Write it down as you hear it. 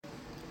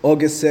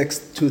August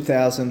 6th,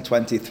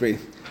 2023.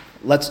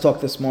 Let's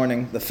talk this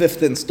morning, the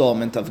fifth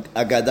installment of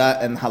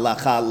Agadah and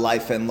Halakhah,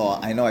 Life and Law.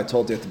 I know I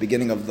told you at the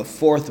beginning of the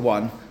fourth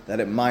one that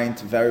it might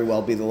very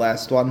well be the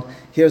last one.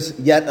 Here's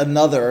yet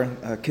another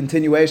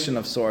continuation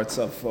of sorts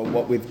of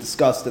what we've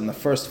discussed in the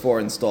first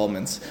four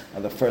installments,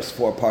 the first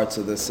four parts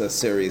of this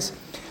series.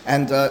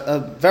 And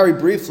very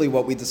briefly,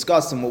 what we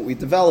discussed and what we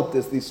developed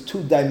is these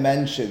two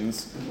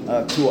dimensions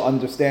to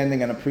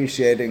understanding and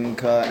appreciating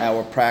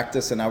our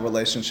practice and our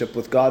relationship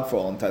with God for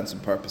all intents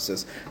and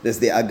purposes. There's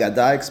the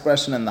Agadah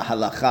expression and the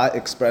Halakhah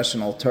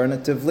expression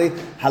alternatively.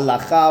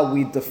 Halakhah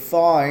we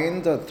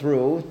defined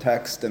through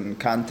text and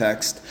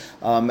context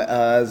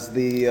as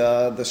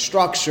the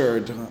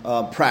structured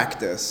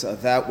practice,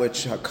 that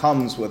which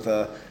comes with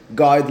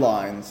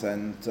guidelines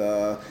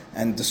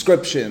and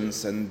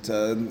descriptions and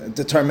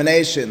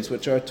determinations,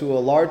 which are to a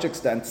large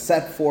extent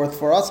set forth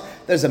for us.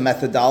 There's a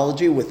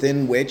methodology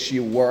within which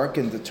you work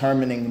in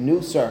determining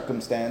new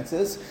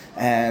circumstances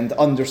and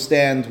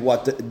understand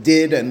what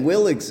did and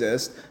will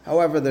exist.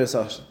 However, there's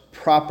a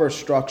proper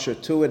structure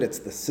to it. It's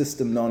the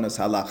system known as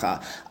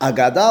halakha.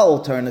 Agadah,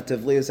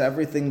 alternatively, is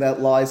everything that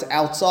lies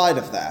outside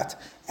of that.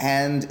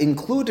 And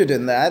included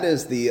in that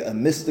is the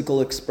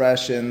mystical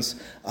expressions,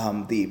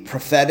 the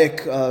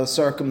prophetic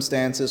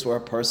circumstances where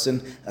a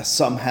person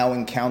somehow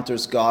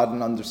encounters God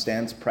and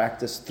understands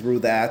practice through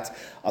that,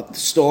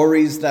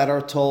 stories that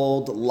are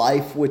told,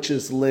 life which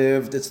is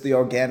lived. It's the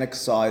organic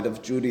side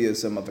of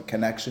Judaism, of a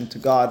connection to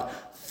God,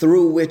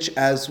 through which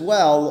as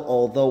well,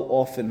 although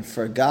often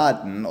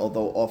forgotten,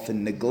 although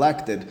often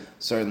neglected,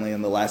 certainly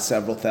in the last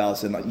several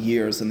thousand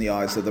years in the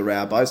eyes of the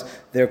rabbis,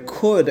 there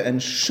could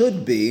and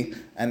should be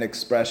an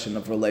expression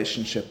of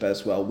relationship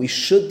as well. We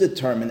should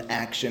determine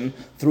action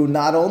through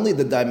not only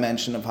the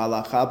dimension of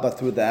halakha, but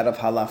through that of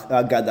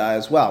Agadah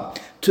as well.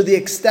 To the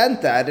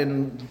extent that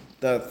in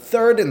the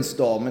third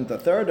installment, the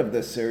third of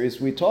this series,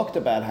 we talked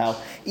about how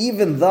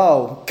even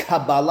though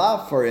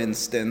Kabbalah, for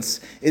instance,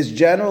 is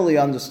generally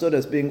understood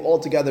as being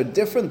altogether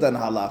different than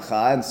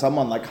Halakha, and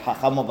someone like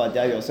Chacham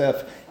Ovadia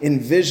Yosef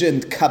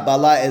envisioned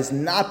Kabbalah as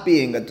not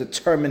being a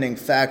determining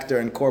factor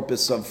and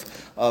corpus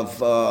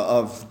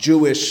of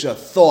Jewish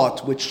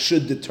thought which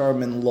should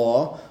determine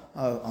law,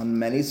 on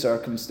many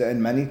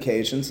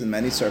occasions, in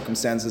many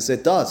circumstances,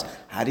 it does.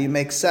 How do you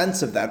make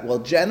sense of that? Well,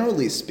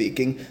 generally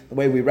speaking, the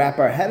way we wrap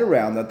our head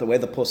around that, the way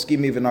the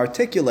poskim even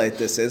articulate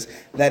this is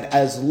that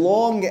as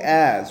long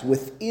as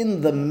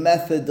within the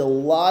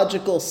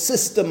methodological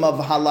system of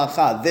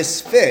halakha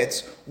this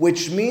fits,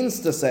 which means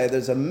to say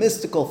there's a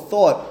mystical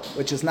thought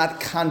which is not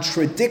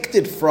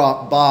contradicted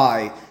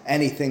by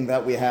anything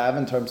that we have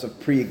in terms of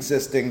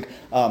pre-existing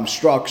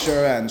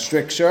structure and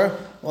stricture,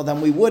 well,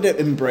 then we would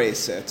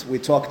embrace it. We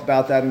talked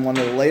about that in one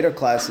of the later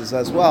classes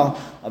as well,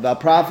 about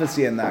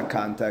prophecy in that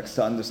context,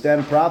 to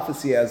understand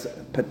prophecy as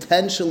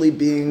potentially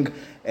being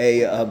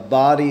a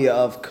body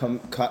of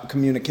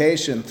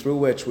communication through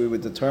which we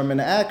would determine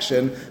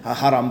action.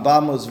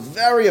 Harambam was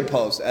very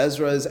opposed.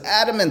 Ezra is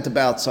adamant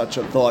about such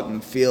a thought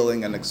and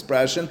feeling and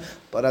expression,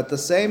 but at the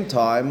same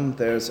time,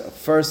 there's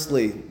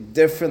firstly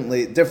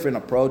different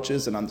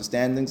approaches and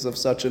understandings of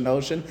such a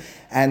notion,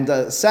 and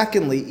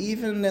secondly,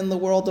 even in the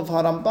world of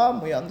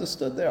Harambam, we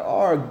understood there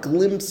are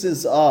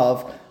glimpses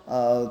of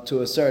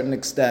to a certain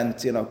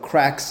extent,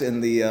 cracks in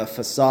the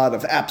facade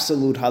of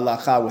absolute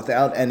halakha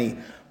without any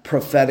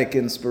prophetic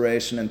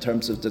inspiration in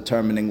terms of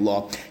determining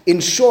law. In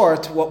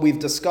short, what we've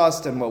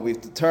discussed and what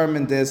we've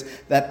determined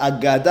is that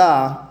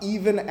Agadah,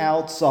 even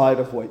outside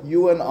of what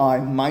you and I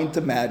might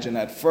imagine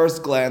at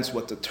first glance,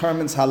 what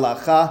determines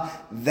halakha,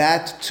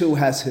 that too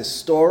has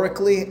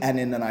historically and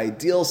in an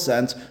ideal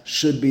sense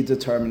should be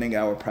determining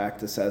our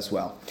practice as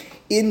well.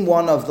 In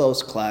one of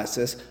those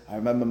classes, I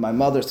remember my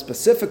mother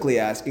specifically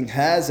asking,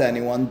 does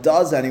anyone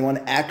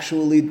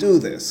actually do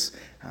this?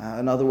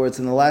 In other words,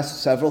 in the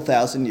last several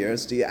thousand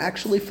years, do you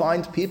actually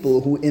find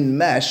people who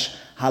enmesh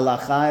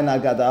halakha and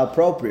agadah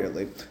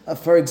appropriately?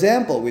 For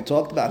example, we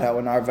talked about how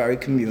in our very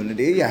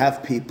community you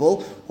have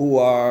people who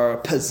are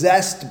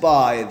possessed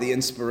by the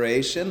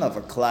inspiration of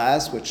a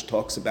class which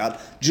talks about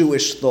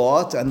Jewish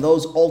thought, and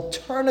those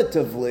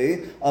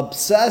alternatively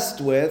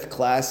obsessed with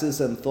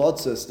classes and thought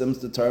systems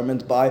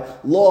determined by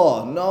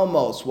law,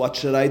 nomos, what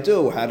should I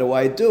do, how do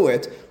I do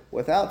it,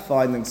 without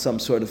finding some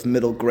sort of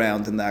middle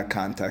ground in that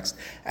context.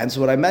 And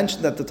so what I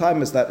mentioned at the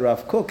time is that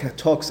Rav Kook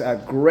talks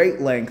at great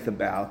length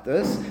about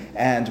this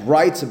and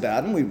writes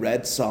about it, and we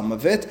read some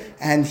of it,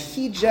 and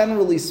he,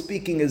 generally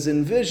speaking, is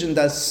envisioned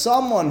as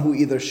someone who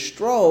either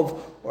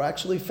strove or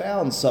actually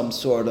found some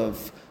sort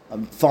of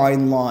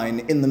fine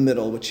line in the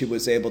middle which he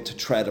was able to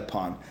tread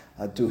upon.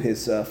 Do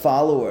his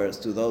followers,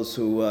 do those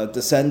who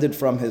descended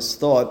from his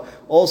thought,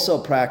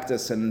 also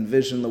practice and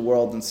envision the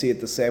world and see it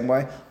the same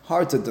way?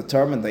 Hard to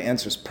determine. The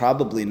answer is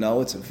probably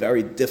no. It's a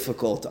very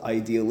difficult,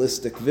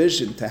 idealistic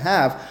vision to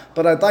have.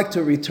 But I'd like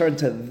to return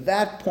to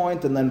that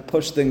point and then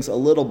push things a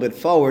little bit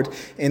forward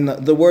in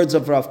the words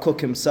of Rav Kook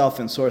himself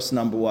in source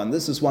number 1.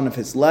 This is one of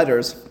his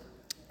letters.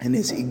 And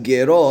his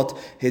Igeret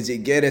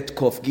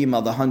Kof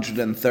Gimel, the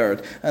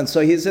 103rd. And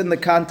so he's in the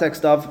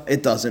context of,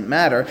 it doesn't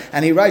matter.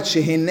 And he writes,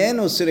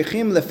 Shehinenu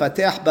sirichim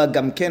lefatech ba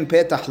gamken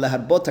petach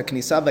leharbot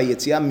haknisa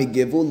vayetziah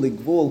migevul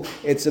ligvul.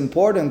 It's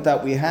important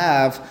that we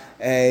have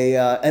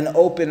an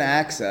open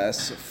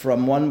access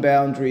from one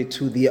boundary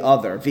to the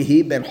other.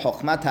 Vihi ben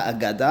chokhmat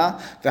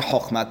ha'agadah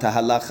ve'chokhmat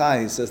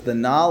ha'halakhah. He says the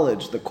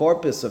knowledge, the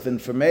corpus of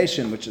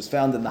information which is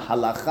found in the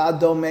halakha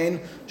domain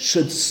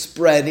should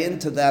spread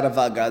into that of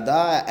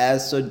Agadah,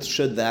 as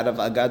should that of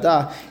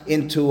Agadah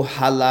into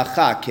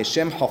halakha.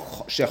 Keshem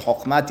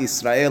shechokhmat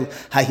Yisrael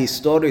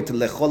hahistorit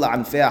lechol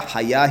anfei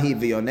hayahi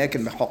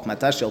v'yoneken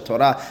bechokhmata shel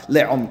Torah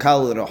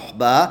le'omka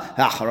l'rohba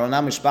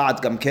ha'achrona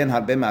mishpa'at gam ken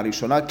harbe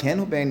ma'arishona ken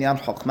hu be'inyan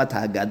chokhmat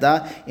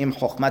Agadah im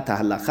chokhmat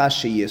halacha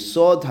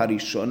sheyesod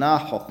harishona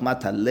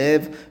chokhmat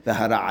halev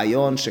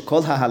v'hara'ayon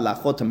shekol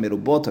ha'halachot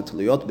hamerubot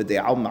hatuluyot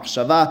b'de'ah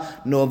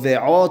u'machshava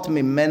nove'ot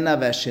mimena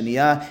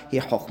v'asheniya hi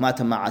chokhmat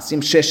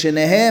ha'ma'asim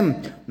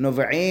sheshenehem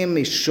nove'im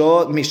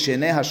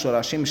mishenei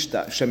hashorashim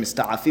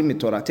shemista'afim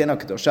mitoratenu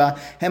הקדושה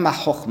הם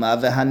החוכמה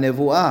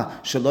והנבואה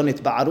שלא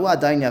נתבערו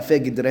עדיין יפה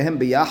גדריהם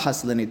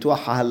ביחס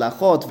לניתוח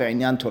ההלכות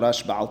ועניין תורה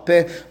שבעל פה.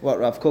 What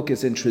Rav Kook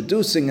is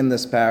introducing in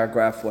this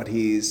paragraph, what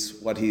he's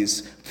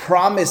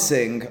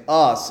promising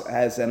us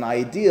as an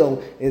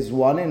ideal is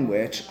one in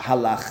which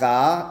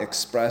halakha,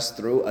 expressed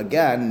through,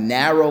 again,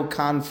 narrow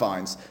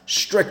confines,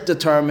 strict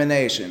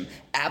determination,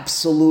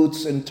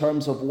 absolutes in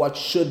terms of what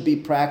should be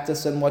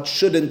practiced and what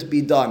shouldn't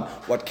be done.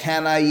 What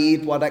can I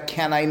eat? What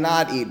can I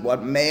not eat?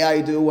 What may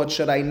I do? What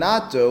should I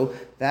not do?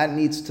 That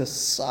needs to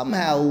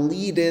somehow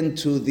lead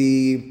into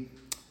the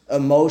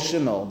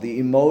emotional, the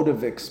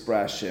emotive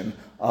expression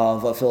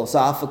of a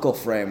philosophical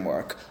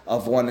framework,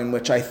 of one in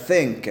which I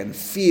think and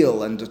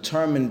feel and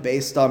determine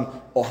based on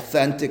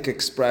authentic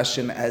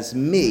expression as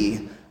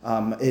me,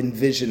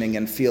 envisioning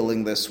and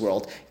feeling this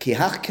world. Ki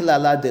hach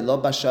kilala de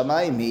lo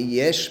bashamayim hi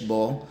yesh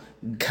bo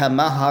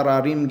kama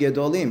hararim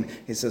gedolim.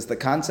 He says the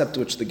concept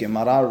which the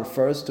Gemara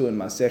refers to in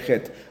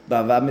Masechet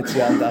Bava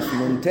Mitzvah Daf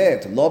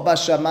Nuntet, lo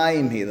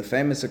bashamayim hi, the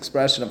famous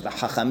expression of the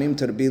Chachamim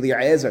to Rabbi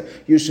Eliezer.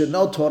 You should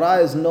know Torah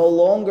is no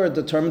longer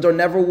determined or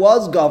never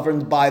was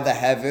governed by the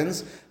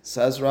heavens.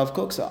 Says Rav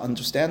Kook, so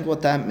understand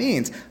what that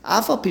means.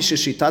 Afal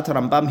pishishitat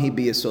Rambam hi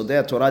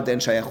biyesodei Torah den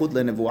shayachut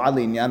lenevuah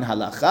li'inyan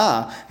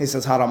halacha. He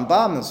says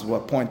Harambam, this is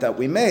what point that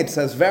we made,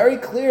 says very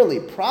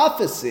clearly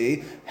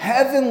prophecy,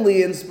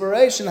 heavenly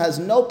inspiration has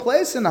no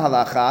place in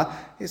halacha.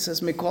 He says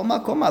mikol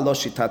makom lo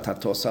shitat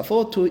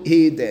hatosafot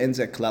hi de'en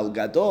ze klal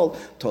gadol.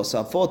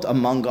 Tosafot,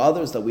 among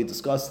others that we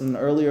discussed in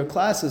earlier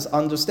classes,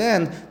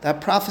 understand that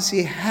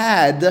prophecy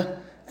had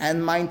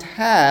and might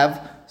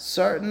have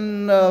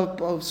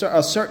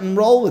a certain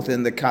role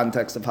within the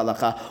context of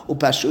halakha.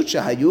 Upashut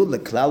shehayu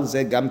leklal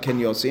ze gam ken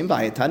yosim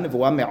v'hayta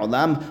nevuah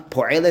me'olam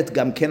po'elet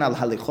gam ken al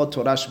halichot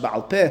Torah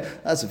sheba'al peh.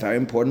 That's a very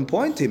important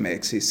point he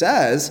makes. He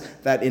says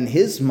that in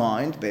his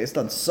mind, based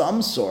on some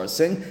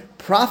sourcing,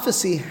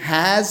 prophecy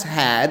has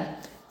had,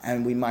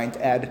 and we might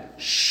add,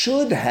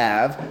 should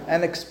have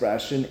an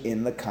expression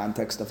in the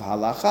context of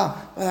halakha.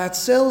 But that's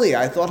silly.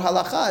 I thought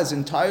halakha is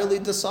entirely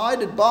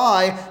decided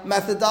by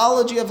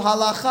methodology of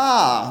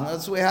halakha.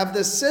 That's we have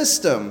this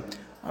system.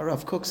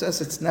 Rav Kook says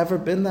it's never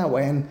been that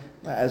way, and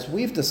as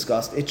we've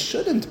discussed, it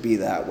shouldn't be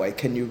that way.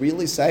 Can you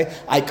really say,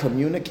 I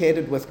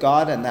communicated with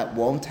God and that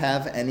won't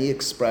have any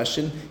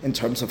expression in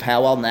terms of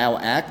how I'll now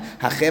act?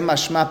 Hachem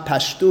mashma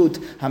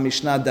pashtut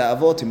ha-mishnah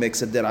da'avot. He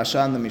makes a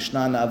derasha on the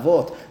Mishnah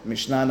Navot.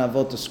 Mishnah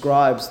Navot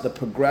describes the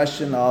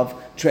progression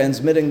of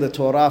transmitting the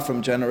Torah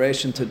from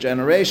generation to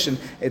generation.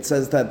 It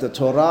says that the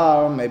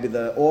Torah, maybe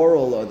the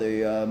oral or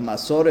the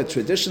Masoret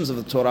traditions of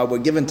the Torah, were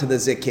given to the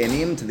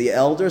Zekenim, to the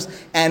elders,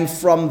 and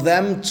from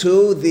them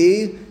to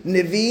the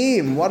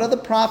Nevi'im. What are the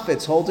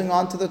prophets holding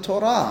on to the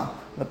Torah?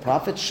 The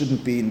prophets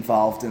shouldn't be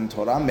involved in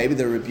Torah. Maybe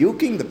they're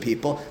rebuking the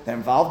people. They're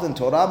involved in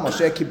Torah.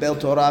 Moshe kibel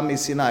Torah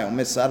misinai,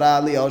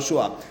 u'mesara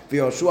liYoshua,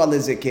 v'Yoshua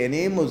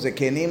leZekenim,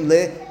 u'Zekenim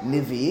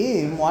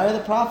leNevi'im. Why are the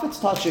prophets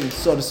touching,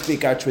 so to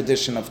speak, our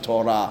tradition of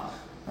Torah?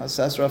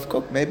 Says Rav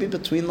Kook, maybe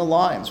between the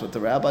lines, what the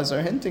rabbis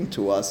are hinting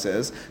to us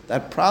is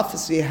that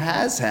prophecy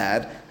has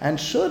had and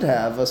should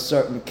have a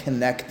certain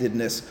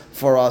connectedness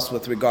for us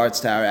with regards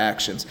to our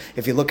actions.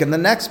 If you look in the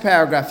next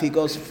paragraph, he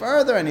goes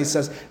further and he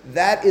says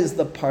that is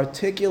the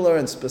particular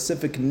and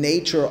specific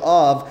nature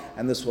of,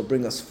 and this will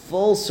bring us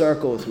full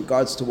circle with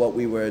regards to what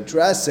we were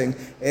addressing,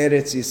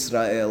 Eretz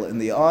Yisrael. In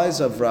the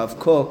eyes of Rav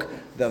Kook,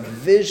 the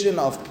vision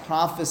of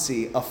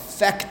prophecy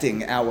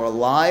affecting our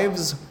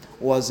lives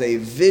was a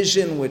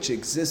vision which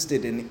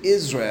existed in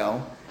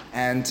Israel,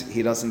 and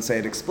he doesn't say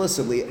it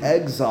explicitly,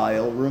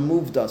 exile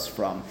removed us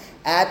from.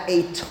 At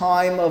a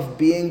time of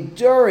being,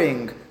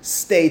 during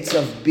states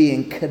of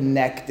being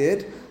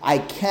connected, I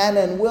can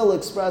and will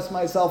express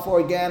myself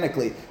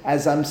organically.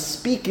 As I'm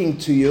speaking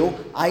to you,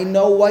 I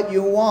know what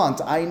you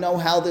want. I know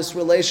how this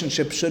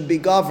relationship should be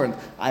governed.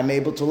 I'm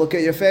able to look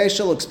at your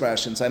facial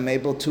expressions. I'm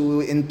able to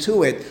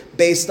intuit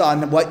based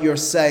on what you're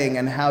saying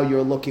and how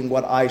you're looking,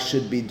 what I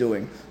should be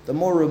doing. The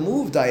more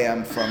removed I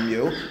am from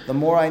you, the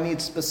more I need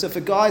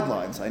specific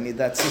guidelines. I need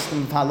that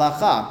system of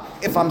halakha.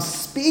 If I'm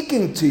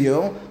speaking to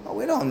you,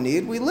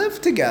 we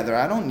live together.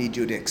 I don't need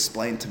you to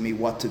explain to me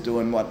what to do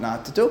and what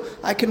not to do.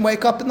 I can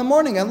wake up in the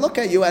morning and look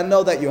at you and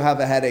know that you have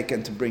a headache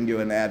and to bring you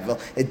an Advil.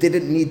 It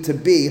didn't need to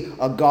be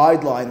a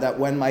guideline that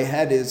when my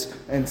head is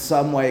in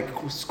some way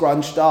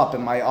scrunched up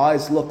and my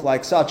eyes look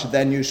like such,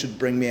 then you should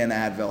bring me an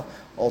Advil.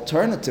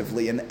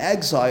 Alternatively, in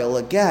exile,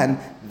 again,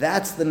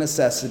 that's the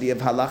necessity of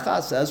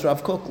halakha. Says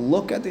Rav Kook,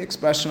 look at the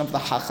expression of the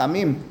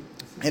Hachamim.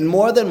 In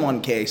more than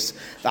one case,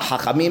 the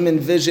Hachamim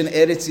envision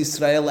Eretz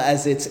Yisrael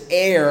as its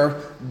heir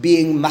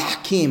being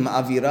mahkim,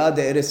 avira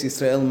de Eretz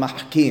Yisrael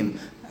mahkim.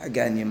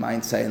 Again, you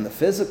might say in the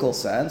physical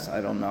sense,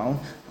 I don't know,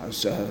 I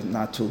was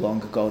not too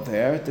long ago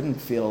there, it didn't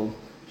feel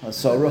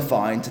so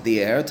refined to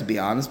the air, to be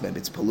honest, maybe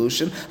it's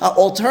pollution.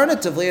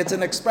 Alternatively, it's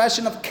an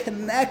expression of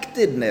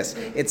connectedness.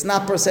 It's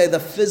not per se the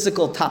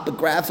physical,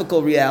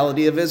 topographical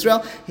reality of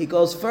Israel. He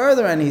goes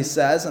further and he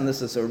says, and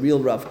this is a real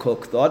Rav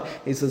Kook thought,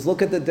 he says,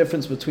 look at the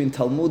difference between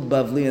Talmud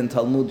Bavli and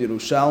Talmud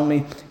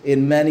Yerushalmi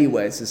in many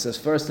ways. He says,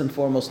 first and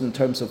foremost, in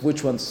terms of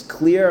which one's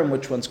clear and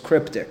which one's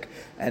cryptic.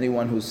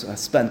 Anyone who's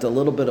spent a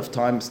little bit of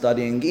time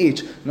studying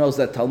each knows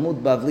that Talmud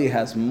Bavli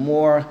has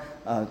more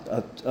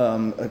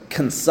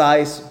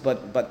concise,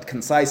 but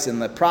concise in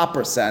the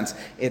proper sense.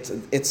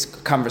 Its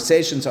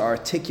conversations are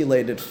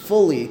articulated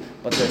fully,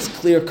 but there's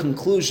clear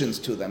conclusions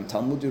to them.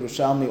 Talmud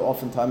Yerushalmi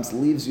oftentimes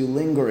leaves you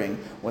lingering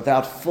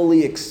without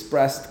fully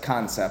expressed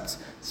concepts.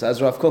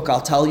 Says Rav Kook,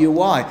 I'll tell you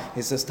why.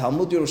 He says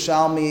Talmud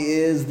Yerushalmi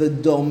is the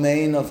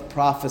domain of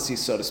prophecy,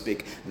 so to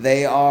speak.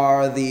 They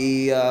are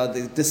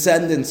the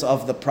descendants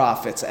of the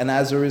prophets, and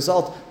as a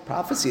result,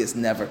 prophecy is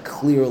never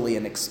clearly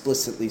and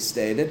explicitly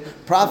stated.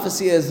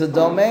 Prophecy is the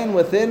domain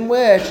within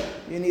which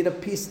you need to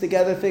piece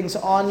together things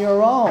on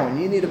your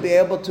own. You need to be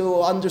able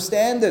to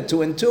understand it, to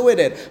intuit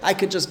it. I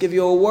could just give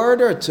you a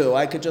word or two.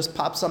 I could just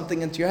pop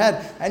something into your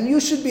head, and you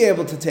should be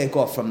able to take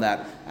off from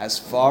that. As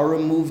far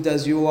removed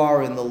as you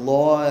are in the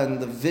law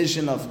and the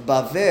vision of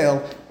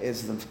Bavel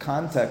is the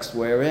context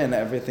wherein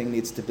everything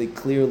needs to be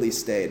clearly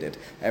stated.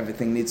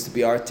 Everything needs to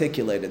be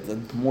articulated.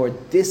 The more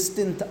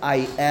distant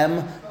I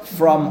am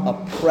from a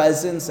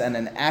presence and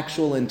an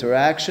actual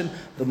interaction,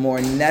 the more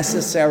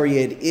necessary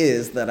it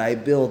is that I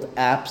build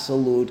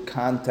absolute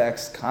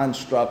context,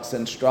 constructs,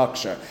 and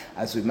structure.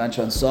 As we've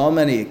mentioned on so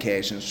many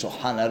occasions,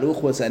 Shulchan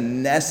Aruch was a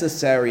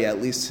necessary,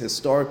 at least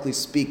historically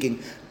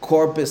speaking,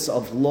 corpus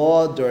of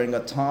law during a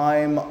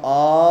time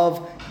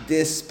of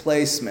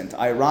displacement.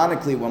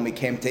 Ironically, when we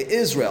came to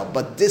Israel,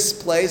 but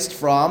displaced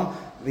from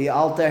the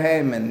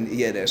Altaheim in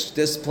Yiddish,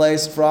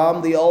 displaced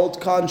from the old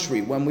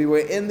country. When we were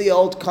in the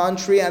old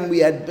country and we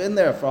had been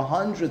there for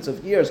hundreds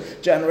of years,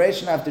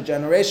 generation after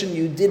generation,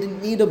 you didn't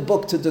need a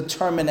book to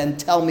determine and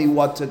tell me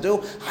what to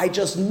do. I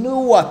just knew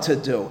what to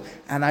do.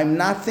 And I'm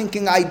not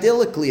thinking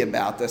idyllically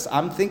about this.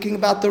 I'm thinking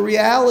about the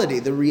reality.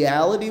 The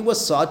reality was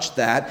such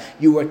that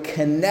you were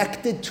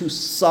connected to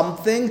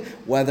something,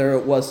 whether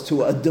it was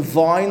to a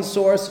divine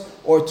source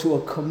or to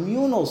a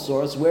communal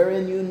source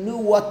wherein you knew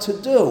what to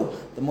do.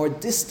 The more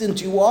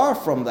distant you are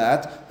from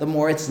that, the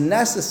more it's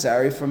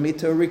necessary for me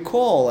to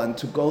recall and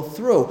to go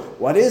through.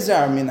 What is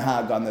our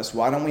minhag on this?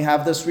 Why don't we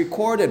have this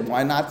recorded?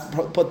 Why not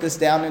put this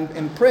down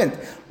in print?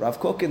 Rav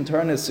Kook, in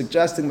turn, is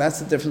suggesting that's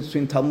the difference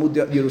between Talmud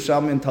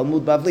Yerushalmi and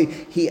Talmud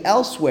Bavli. He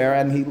elsewhere,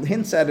 and he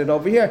hints at it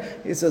over here,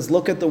 he says,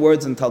 look at the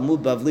words in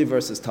Talmud Bavli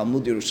versus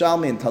Talmud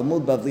Yerushalmi. In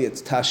Talmud Bavli,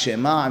 it's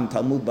Tashema. In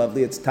Talmud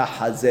Bavli, it's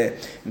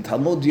Tahazeh. In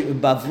Talmud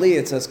Bavli,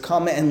 it says,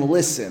 come and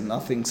listen.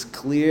 Nothing's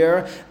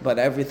clear, but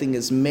everything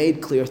is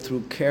made clear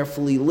through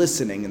carefully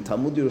listening. In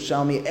Talmud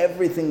Yerushalmi,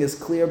 everything is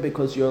clear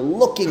because you're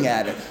looking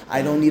at it.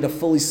 I don't need to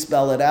fully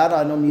spell it out.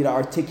 I don't need to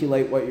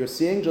articulate what you're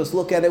seeing. Just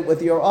look at it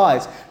with your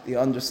eyes. The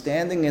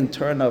understanding in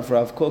turn of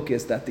Rav Kook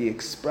is that the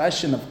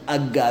expression of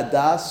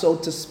Agadah, so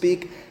to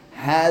speak,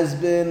 has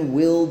been,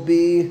 will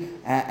be,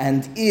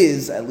 and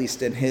is, at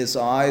least in his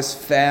eyes,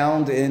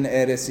 found in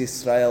Eretz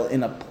Yisrael,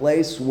 in a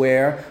place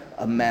where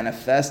a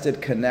manifested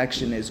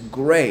connection is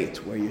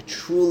great, where you're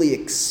truly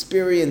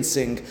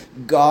experiencing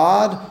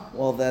God,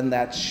 well then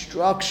that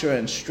structure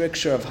and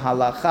stricture of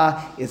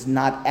halakha is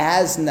not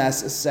as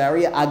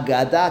necessary.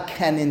 Agadah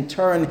can in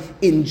turn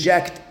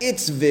inject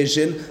its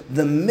vision,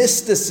 the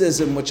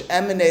mysticism which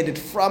emanated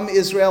from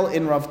Israel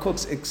in Rav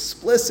Kook's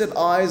explicit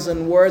eyes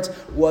and words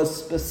was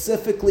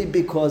specifically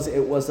because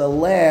it was a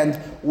land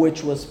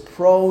which was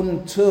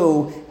prone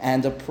to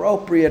and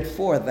appropriate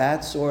for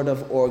that sort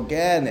of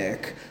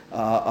organic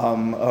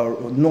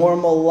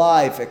normal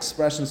life,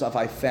 expressions of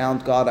I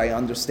found God, I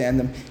understand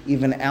Him,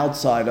 even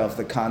outside of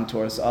the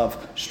contours of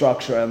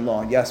structure and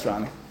law. Yes,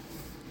 Ronnie?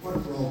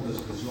 What role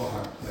does the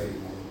Zohar play in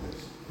all of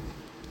this?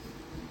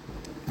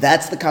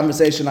 That's the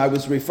conversation I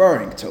was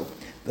referring to.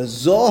 The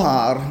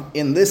Zohar,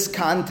 in this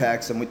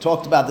context, and we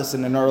talked about this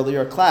in an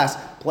earlier class,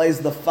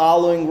 plays the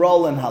following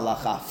role in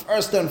halakha.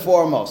 First and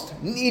foremost,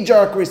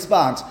 knee-jerk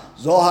response,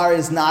 Zohar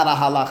is not a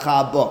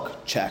halakha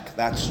book. Check,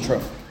 that's true.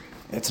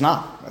 It's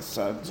not.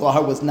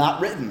 Zohar was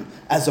not written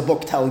as a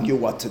book telling you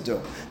what to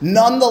do.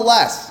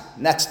 Nonetheless,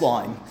 next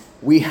line,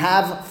 we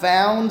have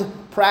found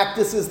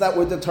practices that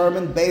were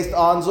determined based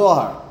on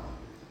Zohar.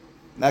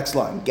 Next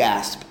line,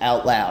 gasp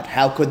out loud.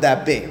 How could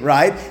that be,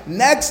 right?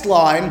 Next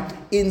line,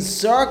 in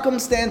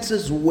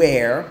circumstances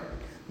where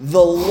the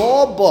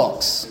law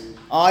books,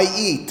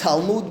 i.e.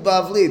 Talmud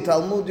Bavli,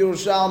 Talmud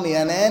Yerushalmi,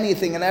 and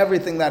anything and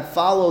everything that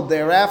followed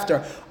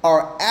thereafter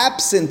are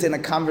absent in a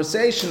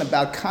conversation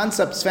about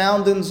concepts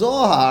found in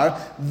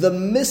Zohar, the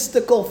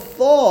mystical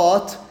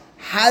thought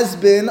has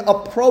been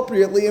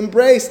appropriately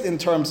embraced in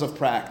terms of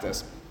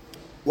practice.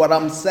 What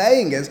I'm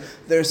saying is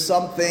there's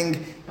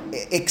something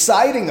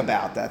exciting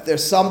about that.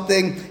 There's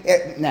something...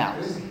 Now...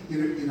 What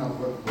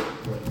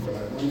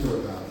I wonder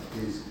about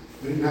is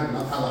we didn't have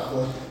enough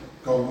halachot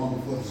going on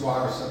before the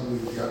Zohar suddenly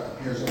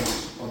appears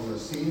on the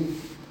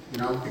scene.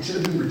 It should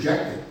have been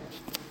rejected.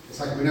 It's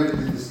like we never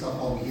did this stuff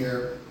over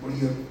here.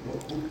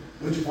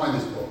 Where'd you find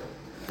this book?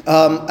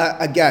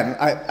 Again,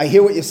 I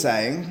hear what you're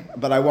saying,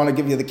 but I want to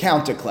give you the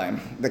counterclaim.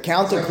 The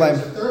counterclaim,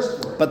 There's a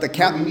thirst for it.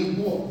 but we need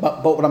more.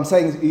 But what I'm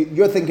saying is,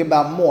 you're thinking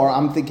about more.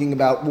 I'm thinking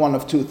about one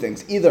of two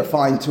things: either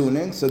fine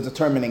tuning, so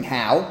determining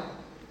how,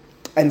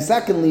 and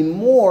secondly,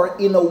 more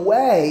in a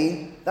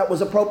way that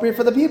was appropriate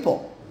for the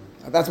people.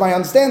 That's my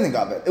understanding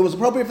of it. It was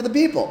appropriate for the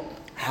people.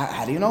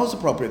 How do you know it's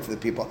appropriate for the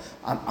people?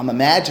 I'm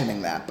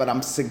imagining that, but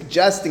I'm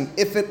suggesting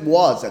if it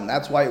was, and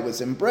that's why it was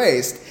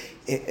embraced,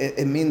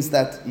 it means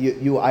that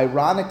you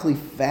ironically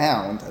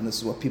found, and this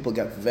is what people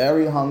get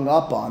very hung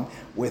up on,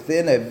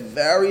 within a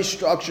very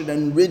structured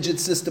and rigid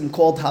system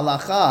called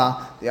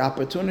halakha, the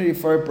opportunity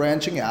for it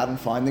branching out and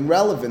finding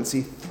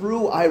relevancy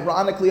through,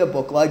 ironically, a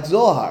book like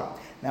Zohar.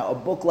 Now, a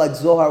book like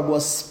Zohar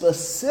was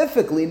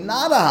specifically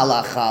not a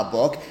halakha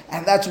book,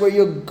 and that's where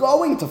you're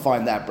going to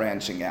find that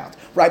branching out.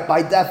 Right?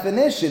 By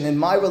definition, in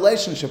my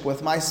relationship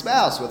with my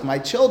spouse, with my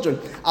children,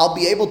 I'll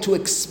be able to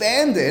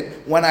expand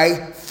it when I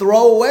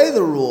throw away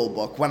the rule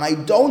book, when I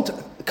don't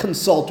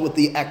consult with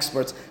the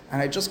experts, and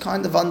I just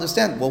kind of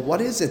understand, well, what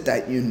is it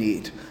that you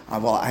need?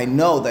 Well, I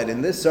know that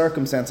in this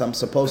circumstance I'm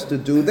supposed to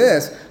do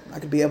this.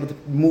 I could be able to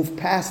move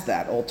past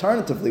that.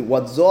 Alternatively,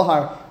 what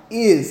Zohar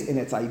is in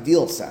its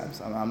ideal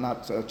sense, I'm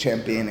not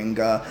championing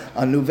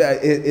a nouvelle,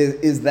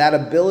 is that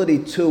ability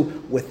to,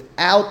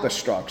 without the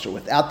structure,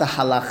 without the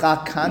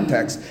halakha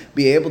context,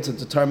 be able to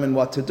determine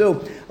what to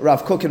do.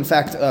 Rav Kook, in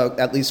fact,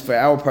 at least for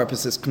our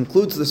purposes,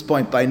 concludes this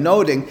point by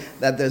noting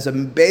that there's a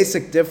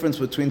basic difference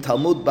between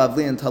Talmud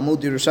Bavli and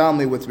Talmud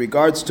Yerushalmi with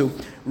regards to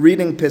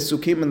reading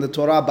Pesukim in the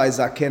Torah by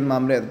Zaken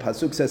Mamre. The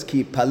Pasuk says,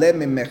 Ki paleh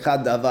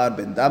mimecha davar,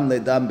 ben dam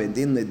ledam, ben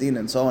din ledin,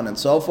 and so on and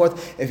so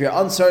forth. If you're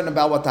uncertain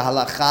about what the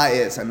halakha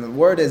is, and the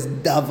word is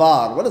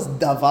davar, what does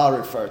davar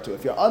refer to?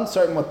 If you're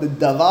uncertain what the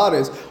davar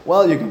is,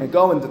 well, you're going to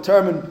go and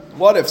determine,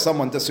 what if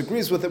someone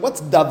disagrees with it? What's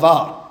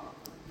davar?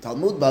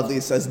 Talmud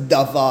Bavli says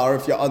davar,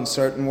 if you're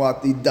uncertain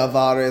what the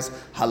davar is,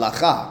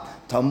 halakha.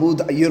 Talmud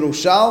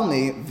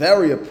Yerushalmi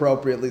very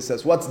appropriately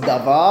says, what's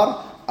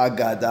davar?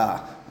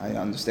 Agadah. I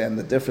understand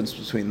the difference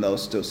between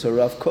those two. So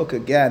Rav Kook,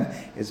 again,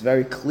 is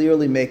very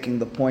clearly making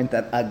the point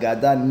that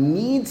Agadah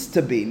needs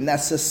to be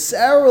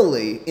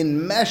necessarily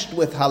enmeshed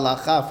with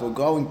halakha if we're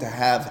going to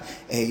have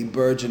a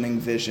burgeoning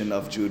vision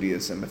of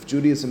Judaism. If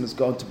Judaism is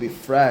going to be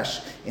fresh,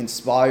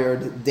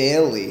 inspired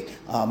daily,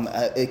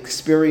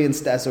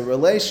 experienced as a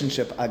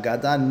relationship,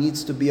 Agadah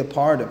needs to be a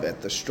part of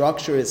it. The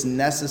structure is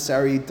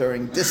necessary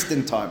during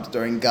distant times,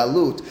 during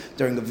galut,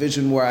 during a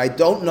vision where I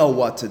don't know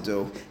what to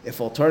do. If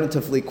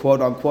alternatively,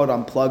 quote unquote,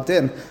 I'm plugged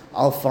in,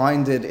 I'll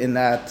find it in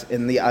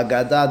the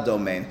Agadah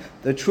domain.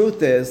 The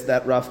truth is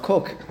that Rav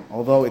Kook,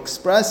 although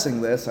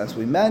expressing this, as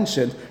we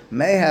mentioned,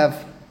 may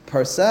have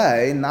per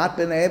se not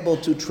been able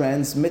to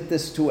transmit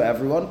this to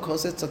everyone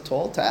because it's a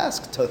tall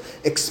task to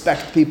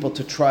expect people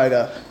to try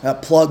to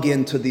plug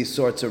into these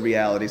sorts of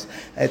realities.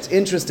 It's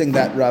interesting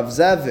that Rav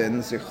Zevin,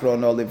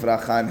 Zichrono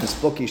Livracha, in his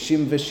book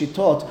Ishim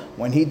V'Shitot,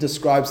 when he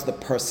describes the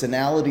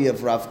personality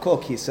of Rav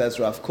Kook, he says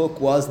Rav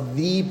Kook was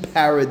the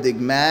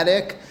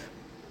paradigmatic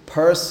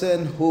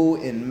person who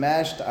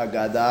enmeshed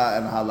Agadah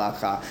and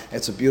Halakhah.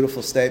 It's a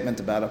beautiful statement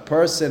about a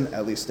person,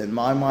 at least in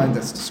my mind,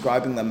 that's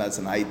describing them as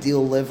an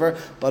ideal liver,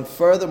 but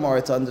furthermore,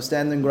 it's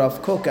understanding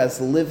Rav Kook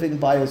as living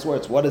by his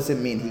words. What does it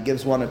mean? He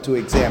gives one or two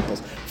examples.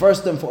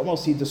 First and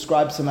foremost, he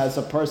describes him as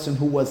a person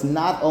who was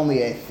not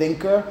only a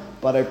thinker,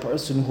 but a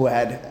person who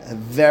had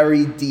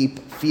very deep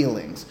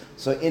feelings.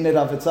 So in and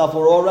of itself,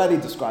 we're already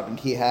describing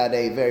he had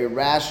a very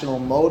rational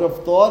mode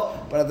of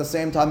thought, but at the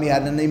same time he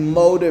had an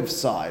emotive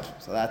side.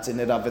 So that's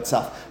in and of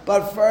itself.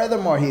 But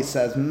furthermore, he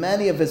says,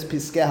 many of his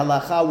Piskei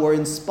Halacha were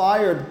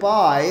inspired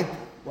by,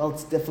 well,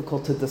 it's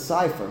difficult to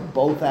decipher,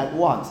 both at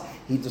once.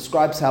 He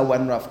describes how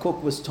when Rav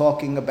Kook was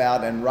talking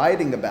about and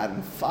writing about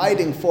and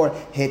fighting for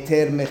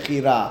heter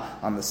mechira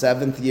on the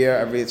 7th year,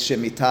 every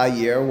Shemitah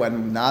year,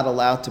 when not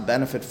allowed to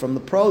benefit from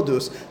the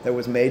produce, there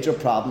was major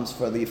problems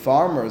for the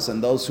farmers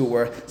and those who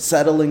were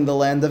settling the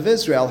land of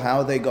Israel. How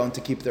are they going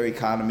to keep their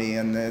economy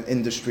and the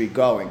industry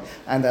going?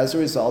 And as a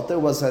result, there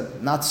was a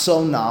not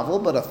so novel,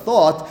 but a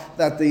thought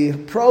that the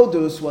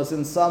produce was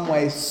in some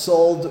way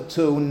sold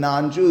to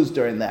non-Jews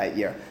during that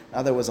year.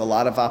 Now, there was a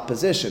lot of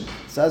opposition.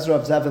 Says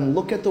Rav Zevin,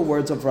 look at the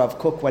words of Rav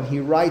Kook when he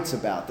writes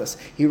about this.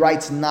 He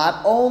writes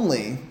not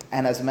only,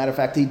 and as a matter of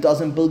fact, he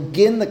doesn't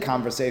begin the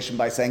conversation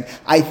by saying,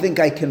 I think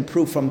I can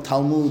prove from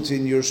Talmud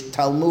in your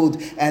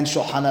Talmud and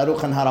Shulchan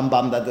Aruch and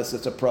Harambam that this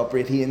is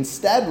appropriate. He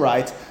instead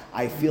writes,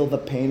 I feel the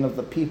pain of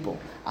the people.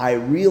 I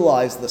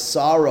realize the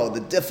sorrow,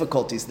 the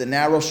difficulties, the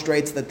narrow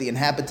straits that the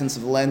inhabitants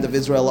of the land of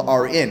Israel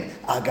are in.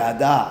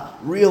 Agadah,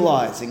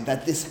 realizing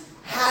that this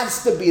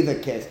has to be the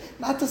case.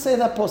 Not to say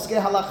that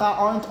Poskei Halacha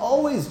aren't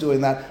always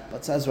doing that,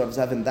 but says Rav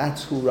Zevin,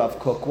 that's who Rav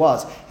Kook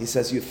was. He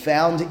says you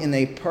found in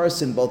a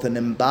person both an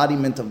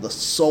embodiment of the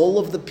soul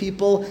of the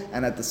people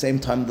and at the same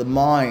time the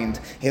mind.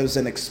 It was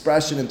an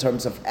expression in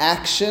terms of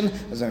action,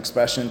 it was an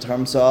expression in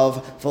terms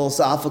of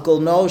philosophical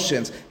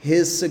notions.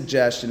 His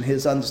suggestion,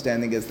 his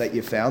understanding is that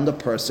you found a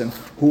person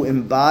who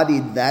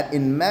embodied that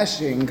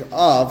enmeshing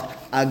of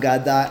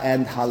Agadah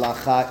and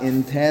Halakhah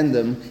in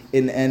tandem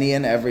in any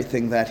and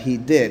everything that he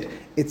did.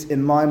 It's,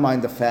 in my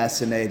mind, a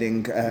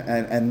fascinating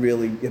and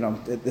really,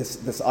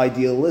 this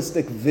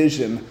idealistic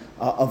vision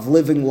of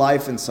living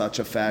life in such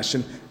a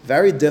fashion.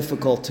 Very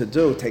difficult to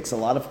do. Takes a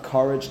lot of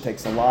courage.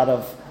 Takes a lot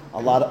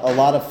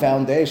of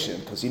foundation,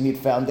 because you need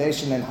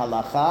foundation in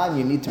halakha, and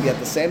you need to be at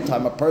the same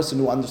time a person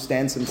who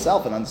understands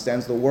himself and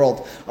understands the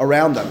world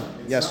around them.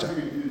 Yes, sir.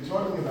 You're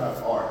talking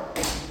about art,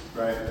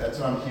 right? That's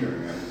what I'm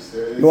hearing.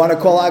 You want to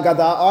call Agadah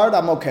art?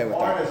 I'm okay with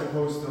art that. As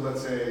opposed to,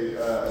 let's say,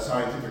 a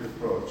scientific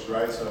approach,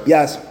 right? So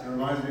yes. It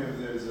reminds me of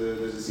there's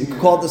a scene. You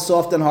can call it the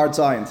soft and hard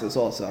sciences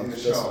also. In the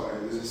show.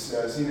 There's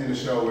this scene in the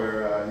show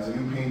where he's a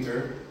new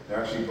painter.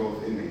 They're actually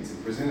both inmates in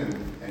prison,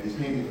 and he's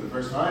painting for the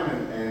first time,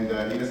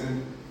 and he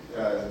doesn't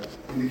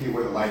indicate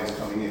where the light is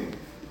coming in.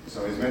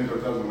 So his mentor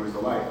tells him, where's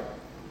the light?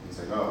 He's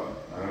like, oh,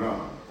 I don't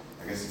know.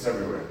 I guess it's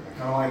everywhere. I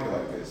kind of like it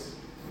like this.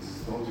 He says,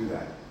 don't do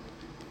that.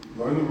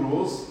 Learn the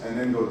rules, and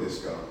then go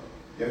disco.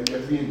 You have to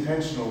be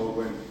intentional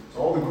when,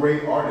 so all the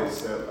great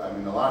artists, a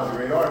lot of the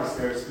great artists,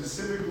 they're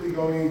specifically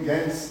going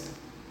against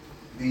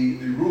the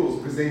rules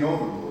because they know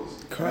the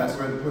rules. Correct. That's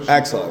where the push.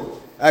 Excellent.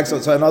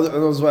 Excellent. So in other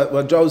words,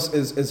 what Joe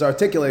is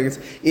articulating is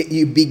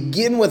you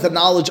begin with a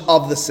knowledge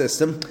of the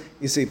system.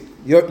 You see,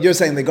 you're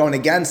saying they're going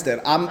against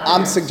it.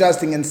 I'm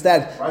suggesting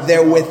instead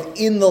they're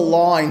within the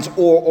lines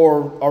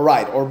or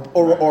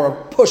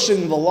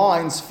pushing the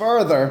lines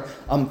further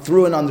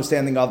through an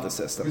understanding of the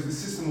system. Because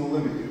the system will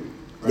limit you.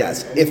 Right?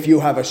 Yes, if you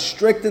have a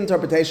strict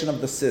interpretation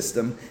of the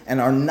system and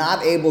are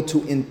not able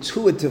to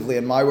intuitively,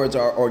 in my words,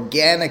 or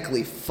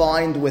organically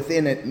find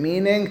within it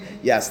meaning,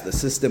 yes, the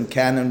system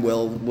can and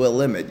will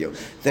limit you.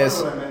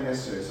 That's what I meant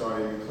yesterday,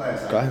 sorry, in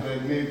class. Go ahead.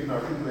 I maybe can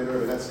articulate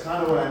earlier. That's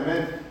kind of what I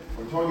meant.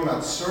 We're talking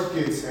about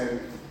circuits, and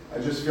I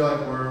just feel like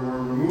we're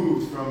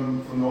removed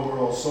from the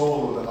overall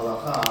soul of the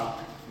halakha.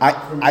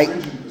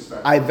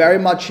 I very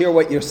much hear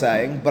what you're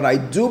saying, but I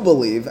do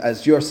believe,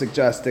 as you're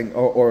suggesting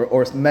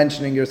or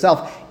mentioning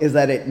yourself, is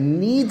that it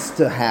needs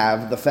to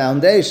have the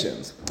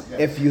foundations. Yes.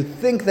 If you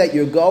think that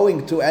you're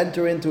going to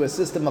enter into a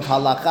system of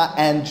halakha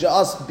and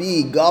just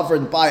be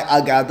governed by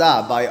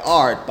agadah, by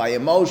art, by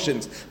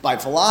emotions, by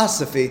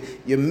philosophy,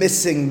 you're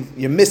missing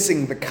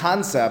the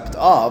concept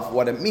of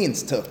what it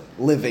means to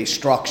live a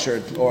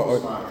structured That's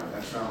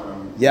not what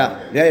I'm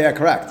yeah,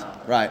 correct.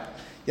 Right.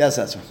 Yes,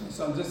 that's right.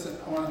 So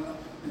I want to,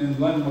 in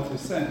line with what you're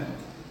saying,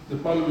 the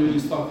problem really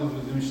started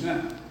with the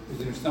Mishnah, because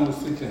the Mishnah was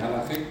strictly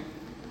halakhic,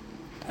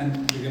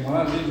 and the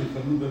Gemara really, the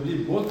Talmud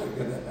Bavli, both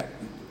Agadah back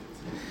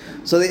into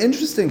it. So the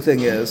interesting thing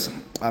is,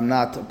 I'm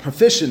not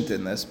proficient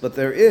in this, but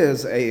there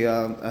is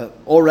a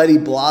already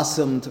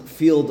blossomed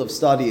field of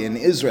study in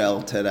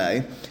Israel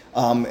today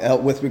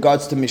with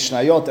regards to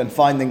Mishnayot and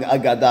finding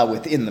Agadah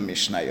within the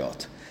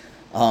Mishnayot.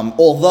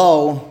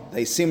 Although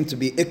they seem to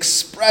be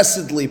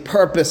expressly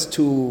purposed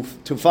to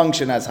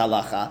function as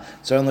halacha,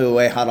 certainly the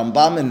way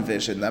Harambam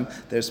envisioned them,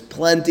 there's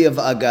plenty of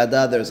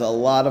Agadah, there's a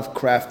lot of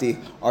crafty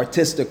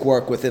artistic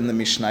work within the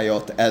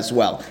Mishnayot as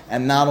well,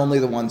 and not only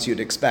the ones you'd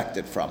expect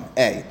it from,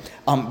 A.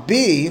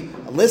 B,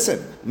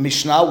 listen,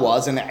 Mishnah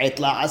was an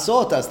Eitla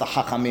Asot as the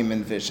Hachamim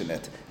envision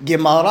it.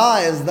 Gemara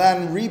is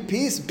then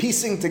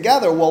piecing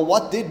together, well,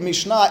 what did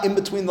Mishnah in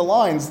between the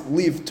lines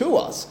leave to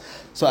us?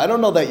 So I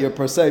don't know that you're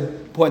per se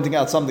pointing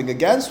out something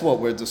against what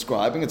we're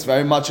describing. It's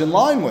very much in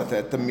line with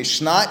it. The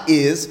Mishnah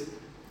is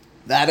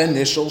that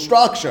initial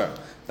structure.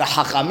 The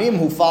Hachamim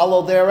who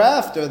follow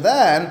thereafter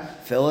then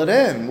fill it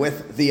in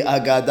with the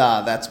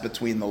Agadah that's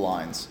between the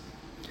lines.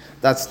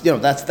 That's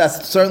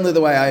certainly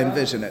the way I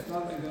envision it. It's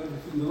not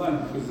Agadah between the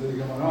lines, because the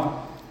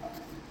Gemara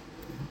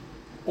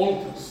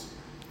alters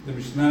the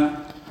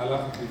Mishnah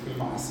halakhically fil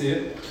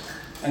ma'asir,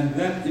 and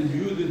then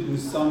imbued it with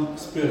some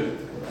spirit,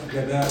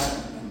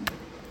 Agadah.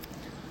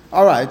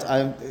 All right.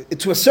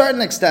 To a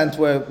certain extent,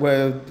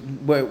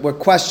 we're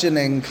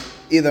questioning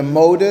either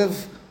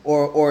motive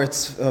or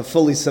it's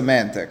fully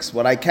semantics.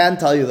 What I can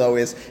tell you, though,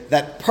 is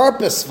that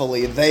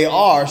purposefully they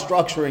are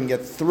structuring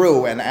it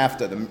through and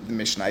after the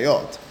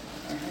Mishnayot.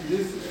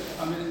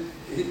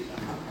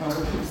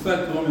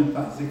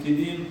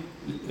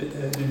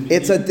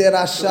 It's a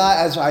dirasha,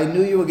 as I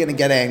knew you were going to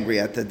get angry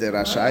at the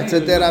dirasha. It's a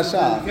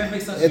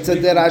dirasha. It's a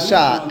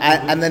dirasha.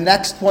 And the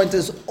next point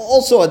is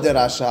also a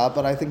dirasha,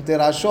 but I think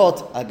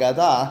dirashot,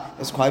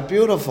 Agadah, is quite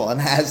beautiful and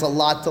has a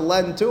lot to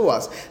lend to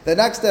us. The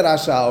next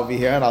dirasha over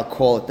here, and I'll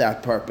call it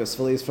that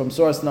purposefully, is from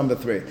source number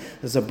 3.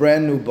 There's a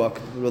brand new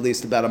book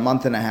released about a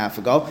month and a half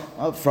ago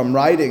from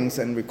writings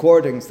and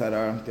recordings that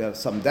are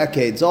some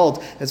decades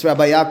old. It's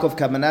Rabbi Yaakov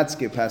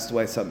Kamenetsky, who passed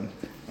away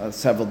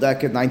several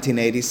decades,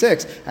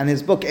 1986, and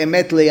his book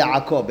Emet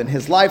LeYaakov. In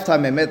his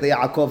lifetime, Emet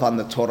LeYaakov on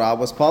the Torah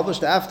was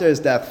published. After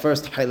his death,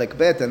 first Chilek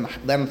Bet, and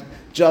then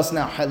just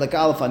now Chilek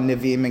Aleph on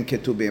Nevi'im and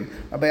Ketubim.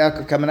 Rabbi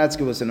Yaakov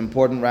Kamenetsky was an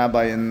important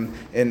rabbi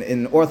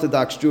in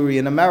Orthodox Jewry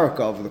in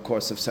America over the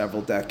course of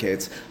several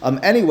decades.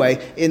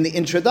 Anyway, in the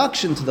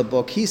introduction to the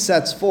book, he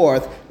sets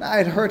forth, I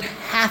had heard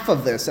half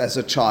of this as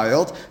a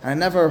child, and I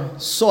never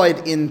saw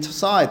it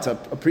inside to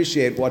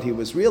appreciate what he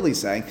was really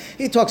saying.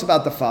 He talks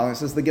about the following. He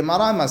says, the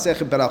Gemara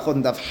Masechet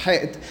Berachot Daf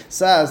Het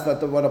says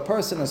that what a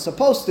person is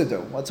supposed to do,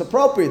 what's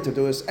appropriate to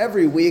do, is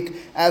every week,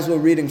 as we're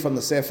reading from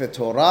the Sefer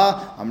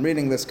Torah, I'm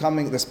reading this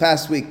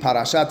past week,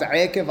 Parashat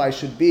Ekev, I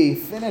should be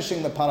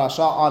finishing the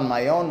parasha on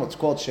my own, what's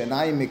called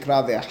Shenai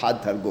Mikra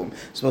Ve'Echad Targum.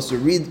 Supposed to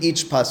read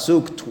each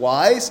pasuk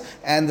twice,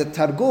 and the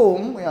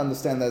Targum, we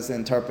understand as the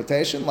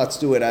interpretation, let's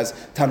do it as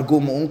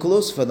Targum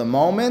Unkelus for the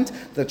moment,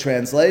 the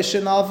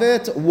translation of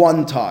it,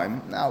 one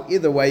time. Now,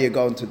 either way you're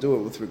going to do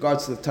it with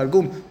regards to the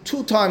Targum,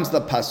 2 times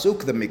the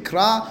pasuk, the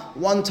Mikra,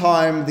 1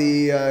 time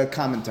the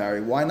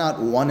commentary. Why not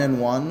 1 and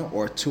 1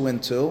 or 2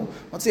 and 2?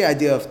 What's the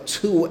idea of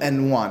 2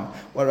 and 1?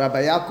 What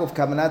Rabbi Yaakov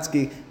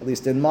Kamenetsky, at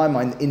least in my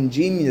mind,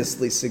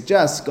 ingeniously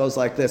suggests goes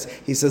like this.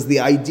 He says the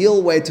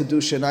ideal way to do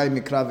Shenai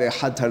Mikra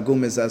Ve'Echad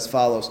Targum is as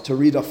follows: to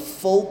read a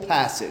full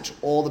passage,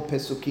 all the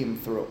Pesukim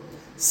through.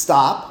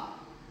 Stop,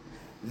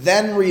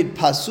 then read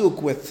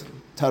Pasuk with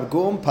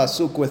Targum,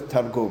 Pasuk with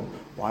Targum.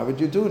 Why would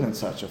you do it in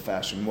such a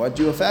fashion? What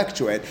do you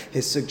effectuate?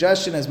 His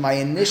suggestion is my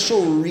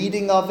initial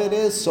reading of it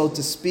is, so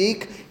to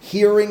speak,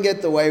 hearing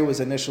it the way it was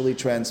initially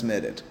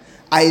transmitted.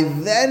 I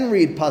then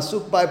read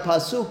pasuk by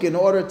pasuk in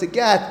order to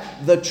get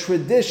the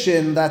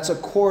tradition that's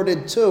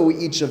accorded to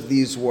each of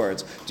these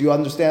words. Do you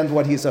understand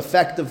what he's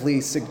effectively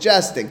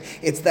suggesting?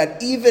 It's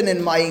that even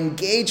in my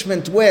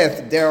engagement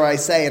with, dare I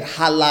say it,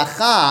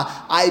 halacha,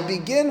 I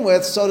begin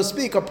with, so to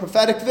speak, a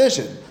prophetic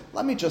vision.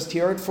 Let me just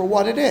hear it for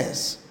what it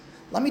is.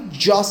 Let me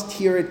just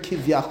hear it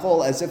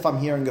kivyachol, as if I'm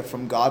hearing it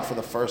from God for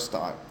the first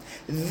time.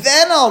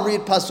 Then I'll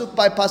read pasuk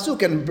by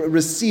pasuk and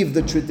receive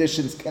the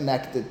traditions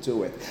connected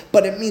to it.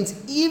 But it means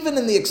even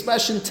in the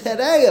expression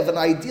today of an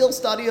ideal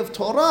study of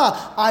Torah,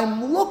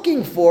 I'm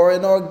looking for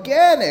an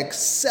organic,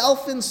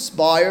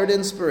 self-inspired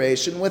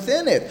inspiration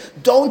within it.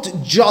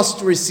 Don't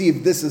just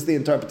receive, this is the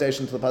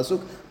interpretation to the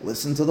pasuk.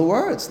 Listen to the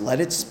words. Let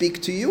it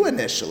speak to you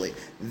initially.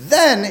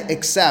 Then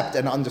accept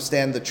and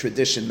understand the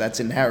tradition that's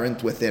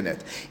inherent within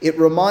it. It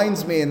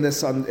reminds me in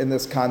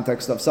this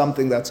context of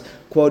something that's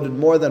quoted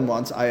more than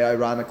once. I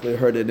ironically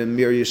heard it in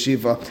Mir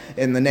Yeshiva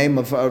in the name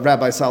of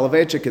Rabbi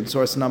Soloveitchik in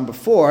source number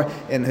 4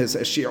 in his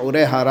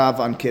Shi'urei Harav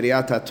on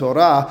Kiryat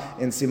HaTorah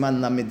in Siman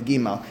Lamed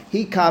Gimel.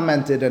 He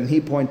commented and he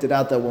pointed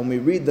out that when we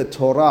read the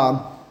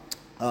Torah,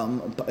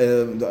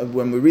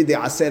 when we read the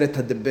Aseret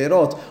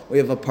HaDeberot, we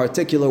have a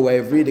particular way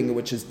of reading it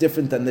which is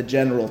different than the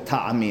general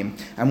ta'amim.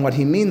 And what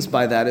he means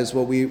by that is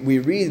what we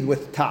read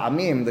with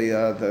ta'amim,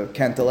 the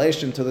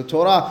cantillation to the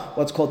Torah,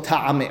 what's called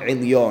ta'am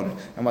elyon.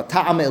 And what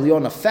ta'am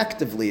elyon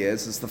effectively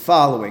is the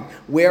following.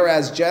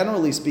 Whereas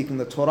generally speaking,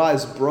 the Torah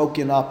is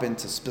broken up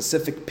into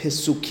specific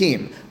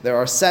pisukim. There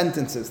are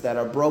sentences that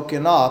are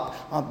broken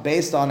up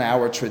based on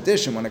our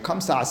tradition. When it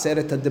comes to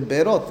Aseret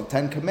HaDeberot, the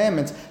 10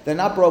 Commandments, they're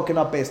not broken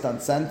up based on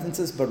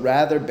sentences, but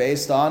rather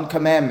based on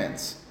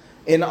commandments.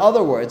 In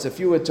other words, if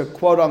you were to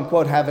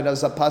quote-unquote have it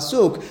as a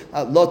pasuk,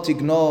 lo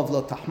tignov,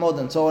 lo tahmod,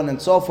 and so on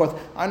and so forth,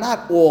 are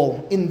not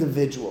all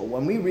individual.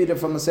 When we read it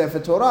from the Sefer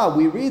Torah,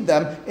 we read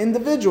them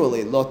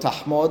individually. Lo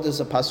tahmod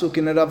is a pasuk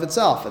in and of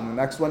itself, and the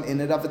next one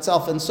in and of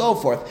itself, and so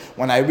forth.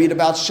 When I read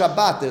about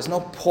Shabbat, there's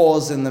no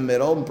pause in the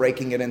middle,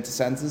 breaking it into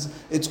sentences.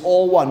 It's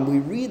all one. We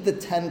read the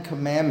 10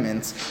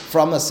 Commandments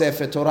from a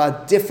Sefer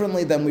Torah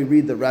differently than we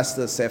read the rest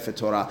of the Sefer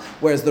Torah.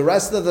 Whereas the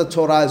rest of the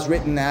Torah is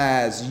written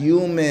as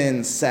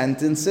human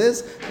sentences,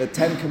 the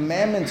 10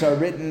 Commandments are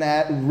read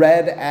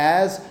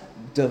as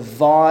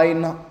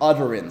divine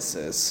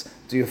utterances.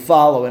 Do you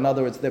follow? In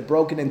other words, they're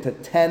broken into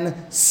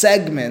 10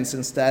 segments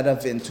instead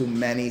of into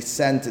many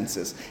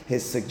sentences.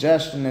 His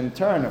suggestion in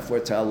turn, if we're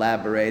to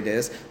elaborate,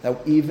 is that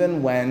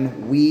even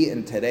when we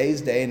in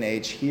today's day and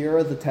age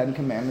hear the 10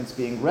 Commandments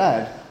being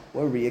read,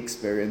 we're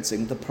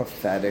re-experiencing the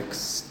prophetic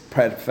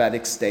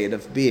prophetic state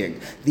of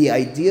being. The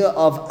idea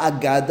of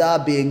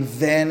Agadah being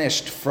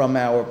vanished from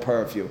our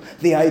purview.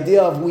 The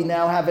idea of we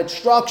now have it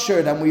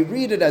structured and we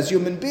read it as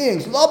human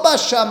beings. Lo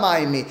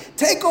bashamaymi.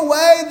 Take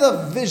away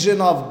the vision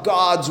of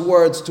God's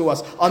words to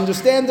us.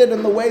 Understand it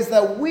in the ways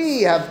that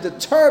we have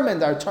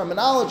determined our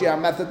terminology, our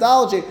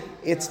methodology.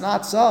 It's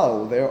not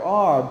so. There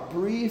are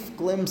brief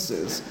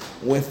glimpses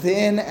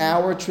within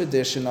our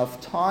tradition of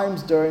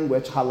times during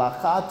which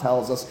halakha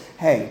tells us,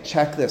 hey,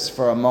 check this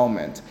for a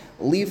moment.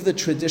 Leave the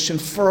tradition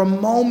for a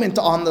moment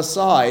on the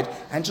side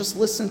and just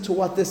listen to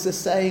what this is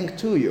saying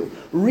to you.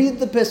 Read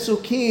the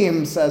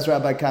Pesukim, says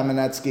Rabbi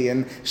Kamenetsky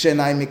in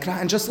Shenai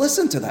Mikra, and just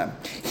listen to them.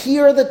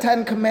 Hear the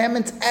 10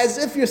 Commandments as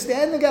if you're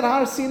standing at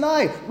Har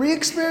Sinai.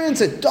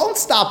 Re-experience it. Don't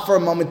stop for a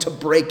moment to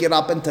break it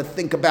up and to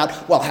think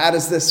about, well, how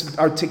does this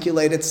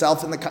articulate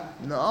itself in the...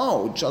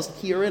 No, just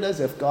hear it as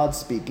if God's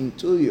speaking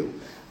to you.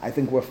 I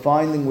think we're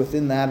finding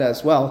within that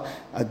as well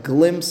a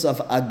glimpse of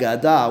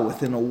Agadah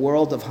within a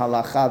world of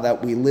halakha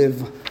that we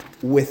live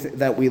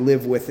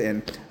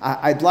within.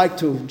 I'd like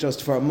to,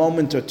 just for a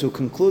moment or two,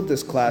 conclude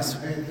this class.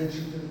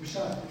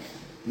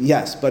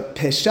 Yes, but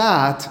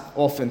Peshat,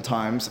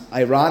 oftentimes,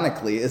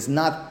 ironically, is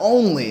not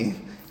only,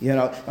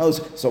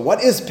 so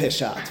what is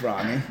Peshat,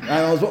 Rami?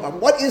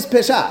 What is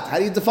Peshat? How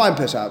do you define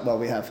Peshat? Well,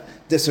 we have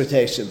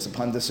dissertations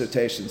upon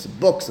dissertations,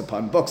 books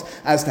upon books,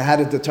 as to how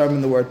to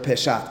determine the word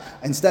Peshat.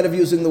 Instead of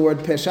using the word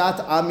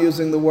Peshat, I'm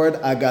using the word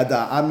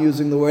Agadah. I'm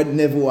using the word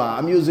Nivuah.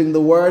 I'm using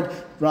the word,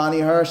 Ronnie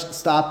Hirsch,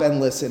 stop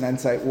and listen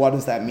and say, what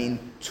does that mean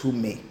to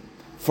me?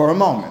 For a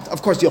moment.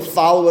 Of course, you'll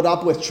follow it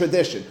up with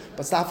tradition,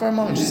 but stop for a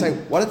moment and just say,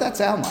 what did that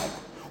sound like?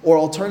 Or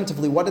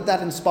alternatively, what did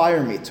that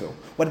inspire me to?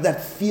 What did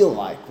that feel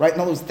like? Right? In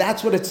other words,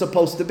 that's what it's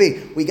supposed to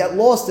be. We get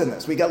lost in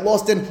this. We get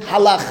lost in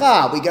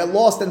halakha. We get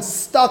lost and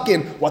stuck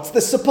in what's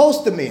this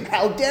supposed to mean?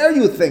 How dare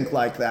you think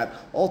like that?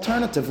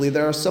 Alternatively,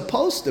 there are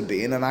supposed to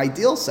be, in an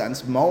ideal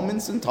sense,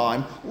 moments in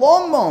time,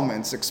 long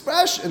moments,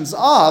 expressions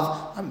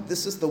of,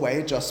 this is the way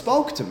it just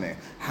spoke to me.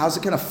 How's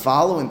it going to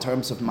follow in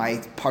terms of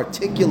my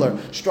particular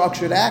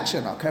structured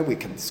action? Okay, we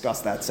can discuss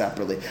that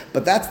separately.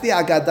 But that's the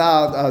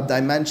Agadah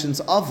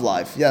dimensions of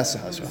life. Yes,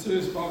 Hazra. The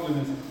serious problem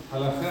is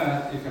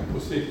halakha, you can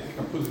put it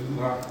in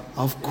right.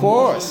 Of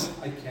course.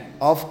 I can't.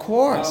 Of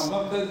course.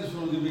 Of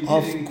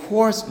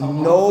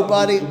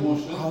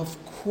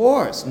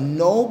course.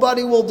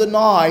 Nobody will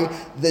deny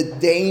the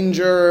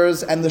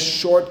dangers and the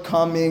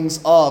shortcomings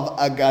of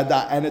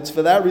Agadah. And it's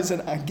for that reason,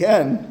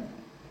 again,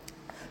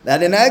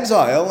 that in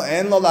exile,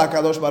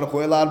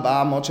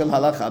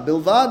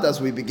 as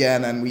we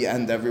began and we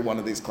end every one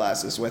of these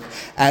classes with,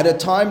 at a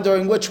time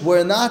during which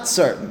we're not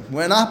certain,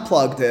 we're not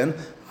plugged in,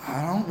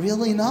 I don't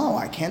really know.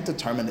 I can't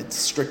determine it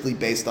strictly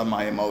based on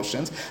my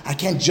emotions. I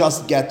can't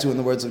just get to, in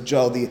the words of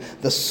Joe,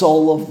 the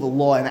soul of the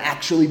law and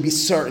actually be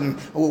certain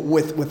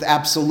with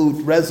absolute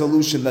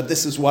resolution that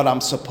this is what I'm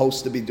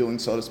supposed to be doing,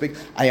 so to speak.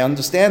 I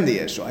understand the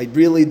issue. I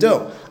really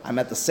do. I'm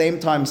at the same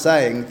time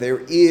saying there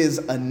is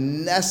a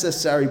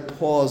necessary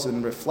pause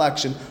and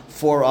reflection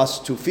for us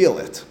to feel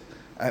it.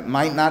 It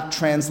might not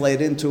translate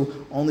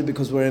into, only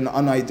because we're in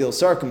unideal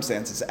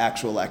circumstances,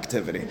 actual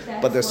activity.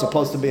 But there's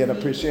supposed to be an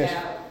appreciation.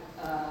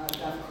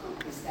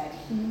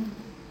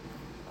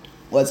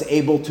 Was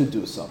able to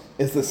do so,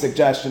 is the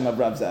suggestion of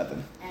Rav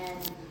Zevin.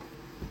 And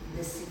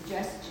the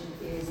suggestion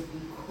is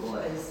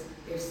because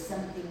there's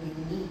something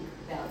unique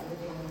about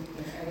living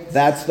in Eretz.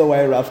 That's the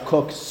way Rav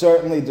Kook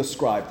certainly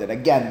described it.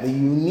 Again, the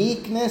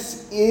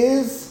uniqueness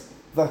is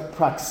the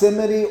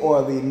proximity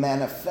or the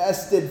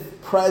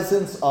manifested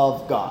presence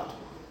of God.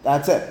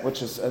 That's it,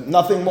 which is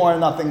nothing more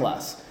and nothing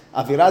less.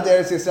 Avirad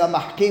Eretz Yisrael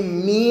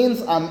Mahkim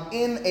means I'm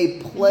in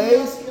a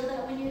place.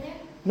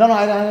 No,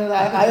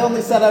 I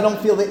only said I don't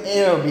feel the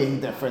air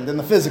being different in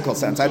the physical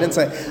sense. I didn't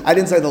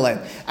say the land.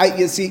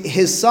 You see,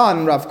 his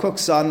son, Rav Kook's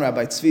son,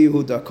 Rabbi Tzvi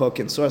Yehuda Kook,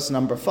 in source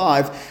number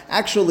 5,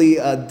 actually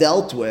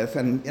dealt with,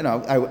 and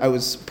I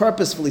was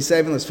purposefully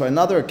saving this for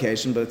another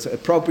occasion, but it's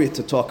appropriate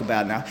to talk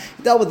about now.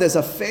 He dealt with, there's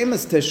a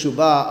famous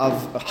teshuvah of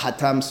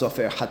Hatam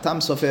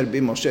Sofer bi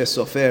Moshe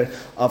Sofer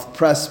of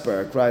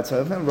Pressburg, right? So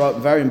a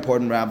very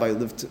important rabbi,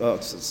 lived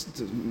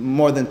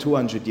more than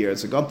 200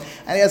 years ago,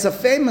 and he has a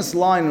famous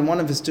line in one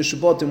of his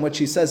teshuvot in which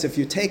he says, if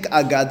you take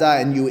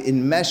Agadah and you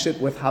enmesh it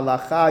with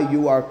halakha,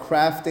 you are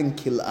crafting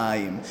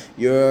kilayim.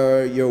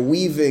 You're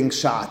weaving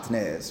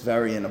shatnez.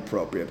 Very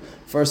inappropriate.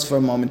 First, for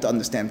a moment, to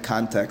understand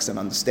context and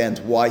understand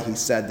why he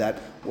said that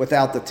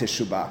without the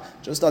teshubah.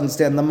 Just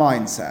understand the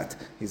mindset.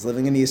 He's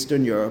living in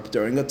Eastern Europe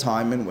during a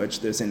time in which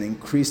there's an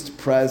increased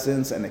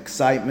presence and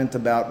excitement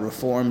about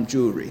Reform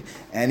Jewry.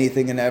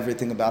 Anything and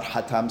everything about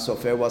Hatam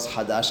Sofer was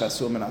Hadash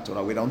Asur Min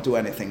HaTorah. We don't do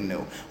anything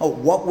new.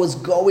 What was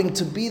going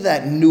to be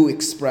that new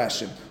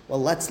expression?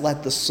 Well, let's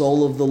let the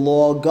soul of the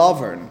law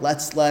govern.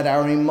 Let's let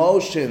our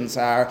emotions,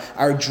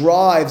 our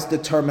drives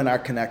determine our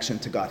connection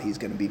to God. He's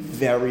going to be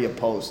very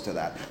opposed to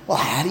that. Well,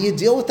 how do you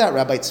deal with that,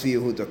 Rabbi Tzvi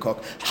Yehuda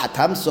Kook?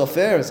 Hatam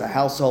Sofer is a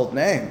household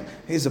name.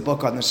 He's a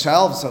book on the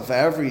shelves of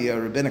every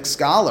rabbinic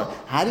scholar.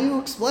 How do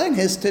you explain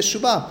his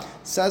teshubah?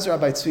 Says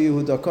Rabbi Tzvi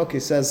Yehuda Kook, he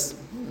says,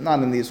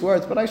 not in these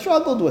words, but I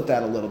struggled with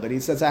that a little bit. He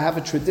says, I have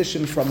a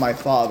tradition from my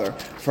father,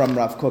 from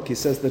Rav Kook. He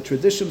says, the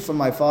tradition from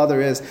my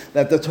father is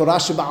that the Torah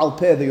Sheba'al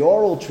Peh, the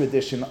oral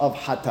tradition of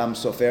Hatam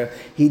Sofer,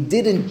 he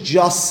didn't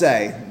just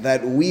say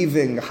that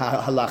weaving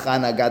Halakhah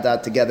and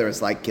Agadah together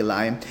is like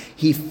Kilayim.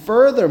 He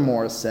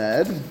furthermore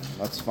said,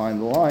 let's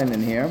find the line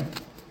in here,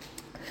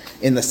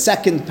 in the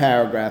second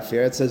paragraph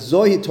here, it says,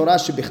 Zohi Torah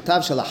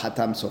shebichtav shel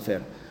Hatam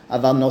Sofer.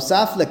 אבל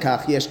נוסף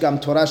לכך יש גם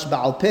תורה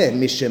שבעל פה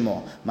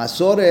משמו,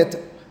 מסורת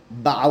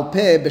בעל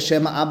פה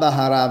בשם אבא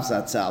הרב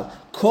זצ"ל.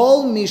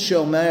 כל מי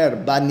שאומר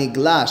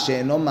בנגלה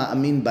שאינו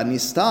מאמין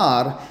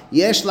בנסתר,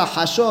 יש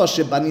לחשוש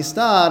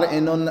שבנסתר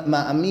אינו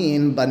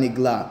מאמין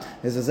בנגלה.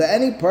 This is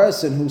any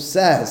person who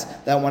says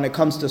that when it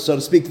comes to, so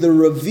to speak, the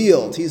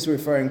revealed, he's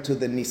referring to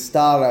the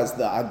nistar as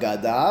the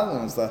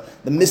Agadah, as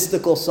the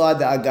mystical side,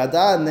 the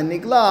Agadah, and the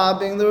nigla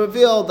being the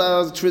revealed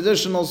as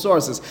traditional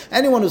sources.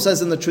 Anyone who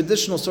says in the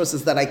traditional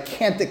sources that I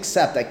can't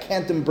accept, I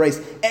can't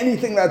embrace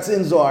anything that's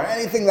in Zohar,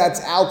 anything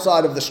that's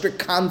outside of the strict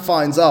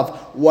confines of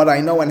what I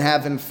know and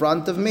have in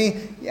front of me,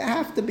 you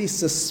have to be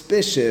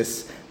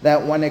suspicious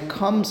that when it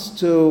comes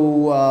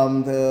to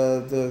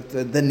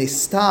the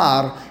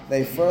nistar,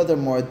 they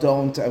furthermore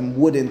don't and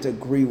wouldn't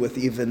agree with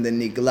even the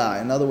nigla.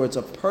 In other words,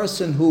 a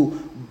person who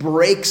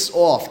breaks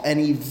off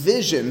any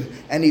vision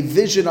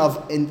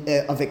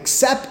of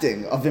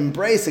accepting, of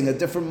embracing a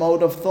different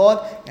mode of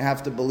thought, you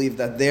have to believe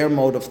that their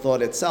mode of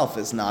thought itself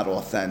is not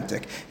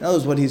authentic. In other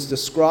words, what he's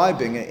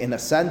describing in a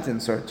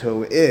sentence or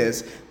two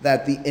is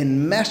that the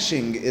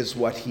enmeshing is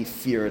what he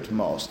feared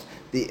most.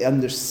 The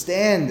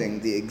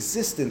understanding, the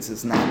existence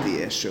is not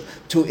the issue.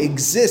 To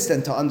exist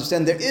and to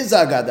understand there is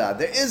Agadah,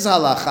 there is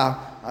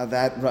Halakhah,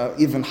 that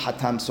even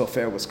Hatam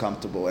Sofer was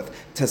comfortable with.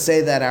 To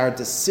say that our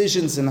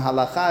decisions in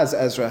Halakhah, as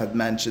Ezra had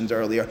mentioned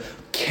earlier,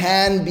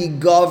 can be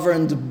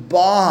governed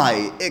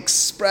by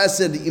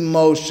expressive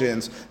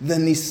emotions, the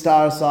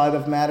nistar side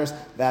of matters,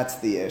 that's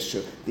the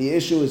issue. The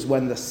issue is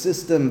when the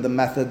system, the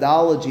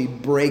methodology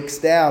breaks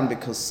down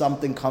because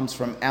something comes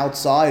from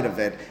outside of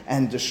it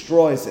and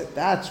destroys it.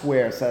 That's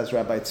where, says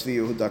Rabbi Tzvi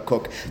Yehuda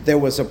Kook, there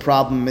was a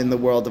problem in the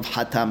world of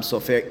Hatam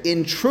Sofer.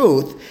 In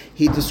truth,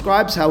 he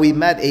describes how he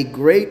met a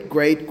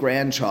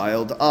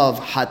great-great-grandchild of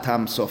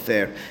Hatam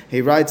Sofer.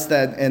 He writes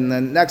that in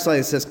the next slide,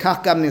 he says,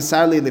 Kach gam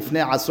nisar li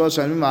lifnei asor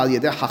shanim al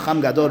yedei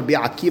Chacham Gadol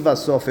Bi'akiva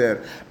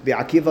Sofer.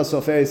 Bi'akiva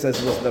Sofer, he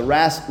says, was the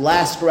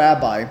last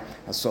rabbi.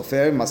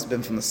 Sofer must have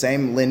been from the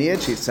same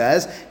lineage, he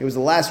says. He was the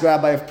last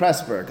rabbi of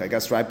Pressburg, I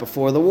guess right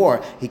before the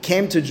war. He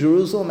came to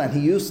Jerusalem and he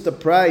used to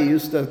pray,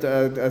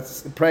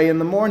 pray in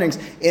the mornings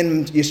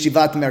in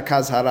Yeshivat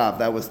Merkaz Harav.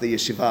 That was the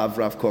yeshiva of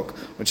Rav Kook,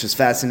 which is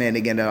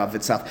fascinating in and of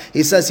itself.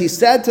 He says, he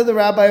said to the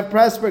rabbi of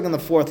Pressburg in the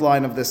fourth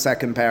line of the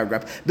second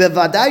paragraph,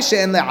 Bevadai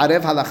she'en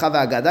le'arev halacha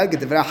ve'agadah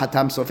g'divrei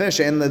Hatam Sofer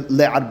she'en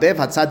le'arbev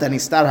hatzad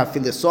hanistar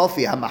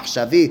ha'filosofi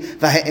ha'machshavi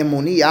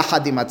v'ha'emuni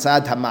yachad im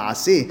hatzad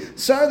ha'ma'asi.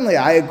 Certainly,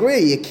 I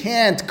agree, you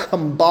can't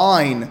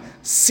combine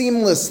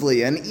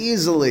seamlessly and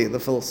easily the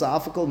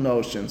philosophical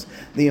notions,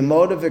 the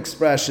emotive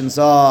expressions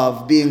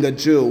of being a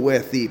Jew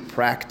with the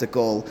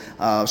practical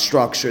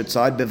structured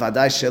side.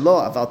 Bevadai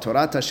shelo, aval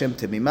Torat Hashem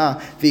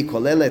temima,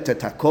 v'kolelet et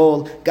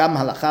hakol, gam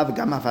halacha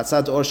v'gam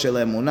hafasad or shel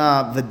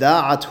emunah,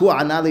 v'da'at hu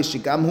anali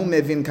shigam hu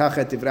mevin kach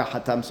et divrei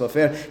Hatam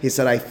Sofer. He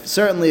said, I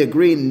certainly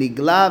agree,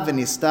 nigla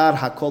v'nistar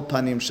hakol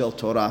panim shel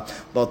Torah.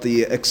 Both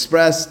the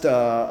expressed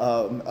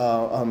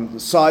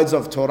sides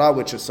of Torah,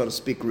 which is, so to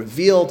speak,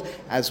 revealed,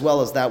 as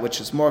well as that which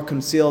is more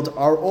concealed,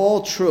 are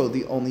all true.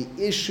 The only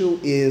issue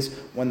is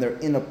when they're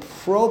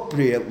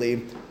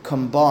inappropriately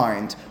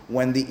combined,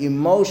 when the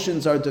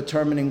emotions are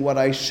determining what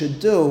I should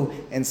do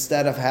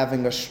instead of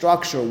having a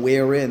structure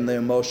wherein the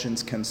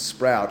emotions can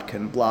sprout,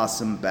 can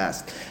blossom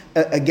best.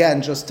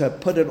 Again, just to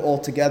put it all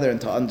together and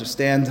to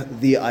understand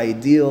the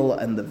ideal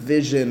and the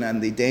vision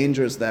and the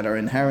dangers that are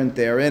inherent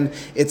therein,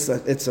 it's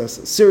a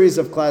series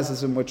of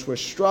classes in which we're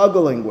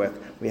struggling with.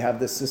 We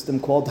have this system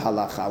called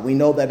Halakhah. We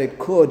know that it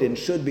could and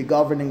should be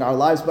governing our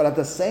lives, but at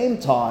the same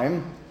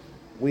time,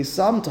 we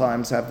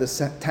sometimes have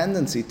this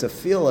tendency to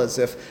feel as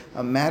if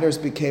matters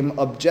became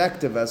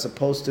objective as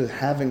opposed to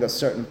having a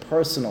certain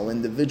personal,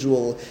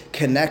 individual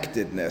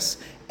connectedness.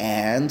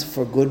 And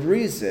for good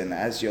reason.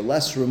 As you're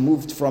less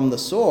removed from the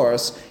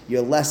source,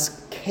 you're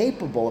less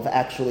capable of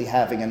actually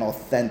having an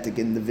authentic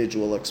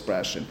individual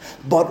expression.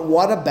 But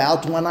what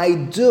about when I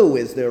do?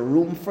 Is there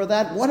room for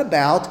that? What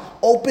about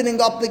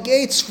opening up the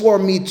gates for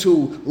me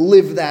to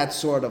live that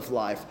sort of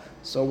life?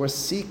 So we're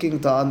seeking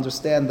to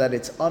understand that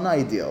it's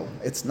unideal.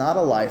 It's not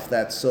a life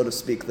that, so to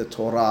speak, the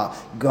Torah,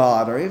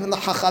 God, or even the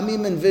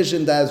Chachamim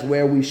envisioned as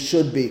where we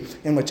should be,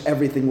 in which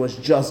everything was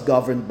just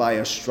governed by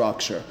a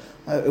structure.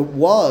 It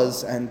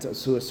was, and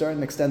to a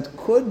certain extent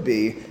could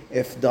be,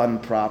 if done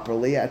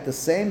properly, at the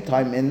same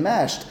time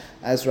enmeshed,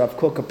 as Rav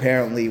Kook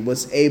apparently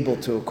was able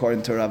to,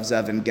 according to Rav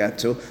Zevin, get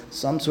to,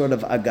 some sort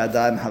of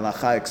Agadah and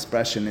Halakhah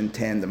expression in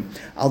tandem.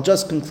 I'll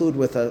just conclude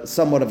with a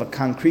somewhat of a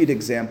concrete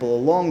example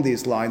along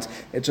these lines.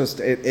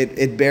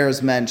 It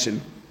bears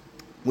mention.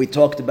 We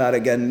talked about,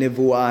 again,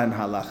 Nivuah and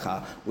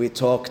Halakhah. We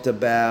talked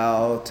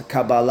about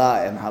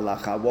Kabbalah and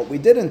Halakhah. What we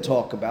didn't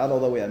talk about,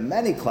 although we had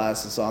many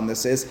classes on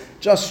this, is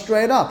just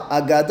straight up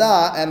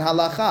Agadah and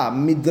Halakhah,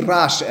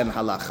 Midrash and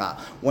Halakhah.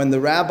 When the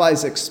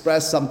rabbis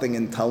express something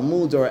in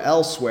Talmud or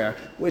elsewhere,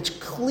 which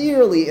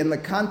clearly in the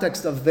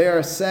context of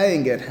their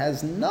saying it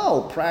has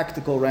no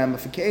practical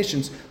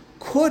ramifications,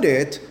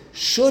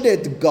 should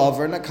it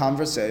govern a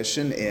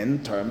conversation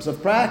in terms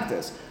of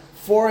practice?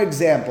 For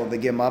example, the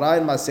Gemara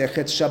in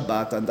Masechet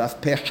Shabbat and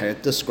Daf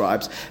Pechet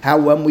describes how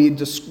when we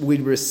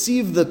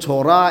receive the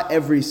Torah,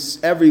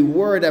 every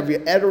word,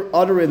 every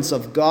utterance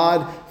of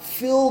God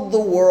filled the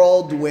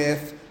world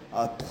with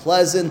a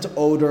pleasant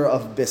odor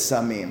of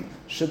bisamim.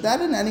 Should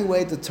that in any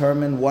way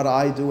determine what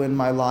I do in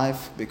my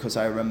life? Because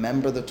I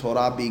remember the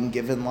Torah being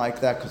given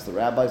like that, because the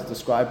rabbis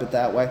describe it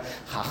that way.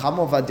 Chacham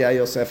Ovadia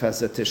Yosef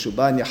has a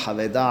Teshubah in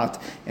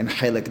Yehavedat in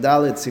Chelek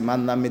Dalet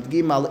Siman Lamed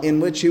Gimal, in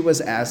which he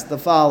was asked the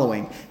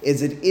following: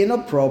 is it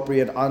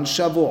inappropriate on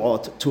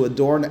Shavuot to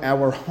adorn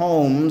our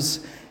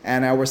homes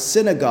and our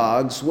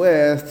synagogues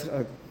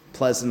with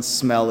pleasant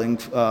smelling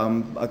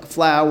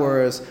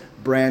flowers,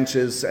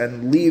 branches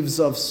and leaves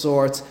of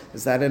sorts?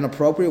 Is that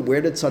inappropriate?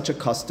 Where did such a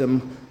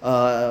custom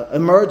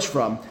emerge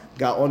from?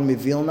 Gaon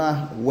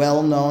Mivilna,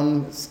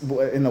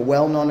 in a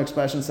well-known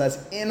expression,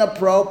 says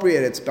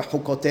inappropriate. It's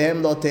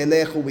bechukotem lo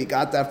telechu. We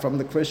got that from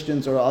the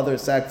Christians or other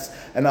sects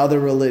and other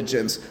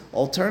religions.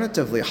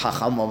 Alternatively,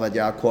 Chacham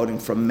Ovadia, quoting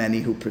from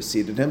many who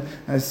preceded him,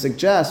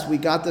 suggests we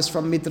got this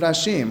from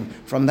Midrashim,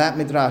 from that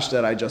Midrash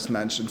that I just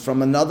mentioned,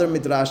 from another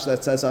Midrash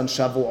that says on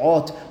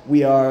Shavuot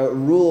we are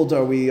ruled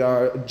or we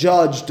are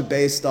judged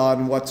based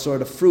on what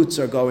sort of fruits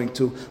are going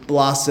to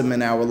blossom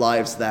in our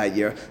lives that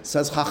year.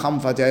 Says Chacham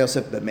Ovadia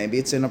Yosef, but maybe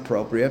it's inappropriate.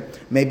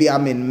 Maybe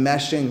I'm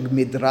enmeshing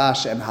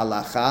Midrash and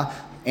Halakhah.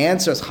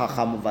 Answers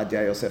Chacham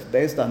Ovadia Yosef,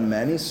 based on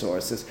many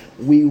sources,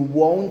 we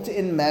won't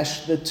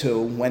enmesh the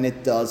two when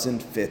it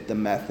doesn't fit the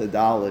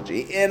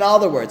methodology. In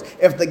other words,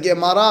 if the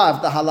Gemara,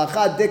 if the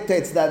Halakha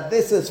dictates that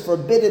this is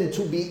forbidden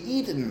to be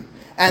eaten,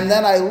 and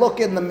then I look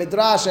in the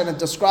Midrash and it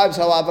describes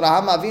how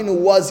Abraham Avinu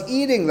was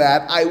eating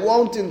that, I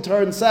won't in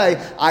turn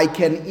say I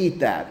can eat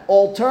that.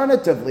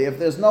 Alternatively, if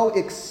there's no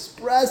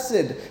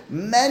expressed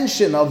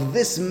mention of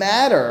this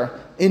matter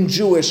in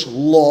Jewish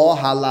law,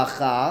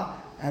 halakha,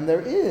 and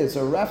there is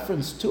a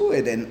reference to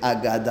it in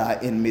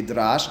Agadah, in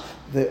Midrash,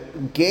 the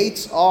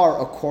gates are,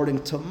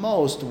 according to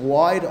most,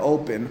 wide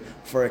open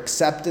for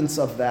acceptance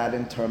of that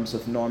in terms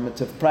of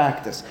normative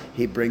practice.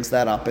 He brings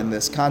that up in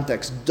this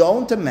context.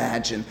 Don't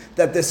imagine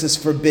that this is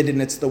forbidden,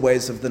 it's the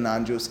ways of the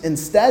non-Jews.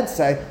 Instead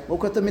say,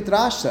 look what the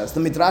Midrash says. The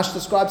Midrash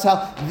describes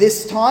how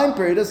this time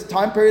period is a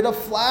time period of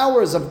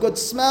flowers, of good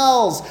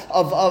smells,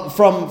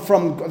 from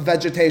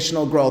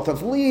vegetational growth,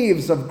 of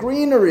leaves, of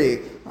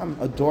greenery.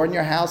 Adorn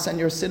your house and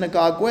your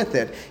synagogue with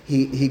it.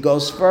 He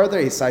goes further.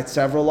 He cites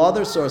several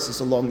other sources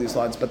along these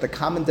lines, but the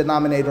common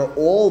denominator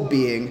all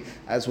being,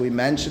 as we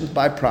mentioned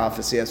by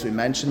prophecy, as we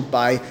mentioned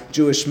by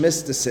Jewish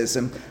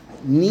mysticism,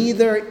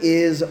 neither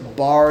is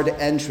barred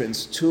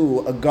entrance to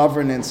a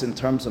governance in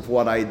terms of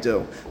what I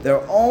do.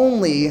 They're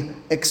only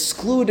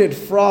excluded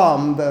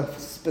from the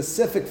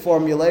specific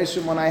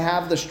formulation when I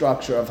have the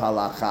structure of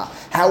halakha.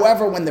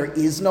 However, when there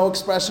is no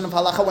expression of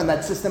halakha, when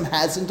that system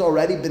hasn't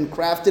already been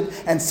crafted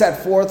and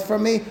set forth for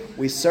me,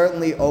 we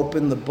certainly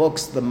open the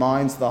books, the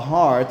minds, the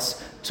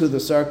hearts to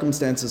the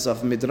circumstances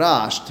of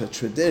midrash, to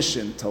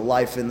tradition, to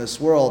life in this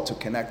world, to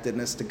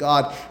connectedness to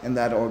God in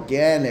that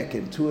organic,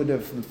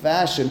 intuitive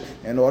fashion,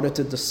 in order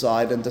to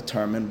decide and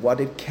determine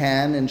what it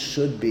can and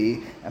should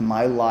be, and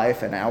my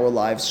life and our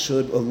lives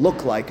should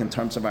look like in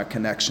terms of our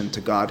connection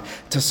to God.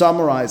 To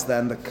summarize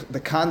then, the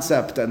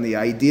concept and the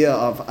idea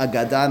of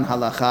Agadah and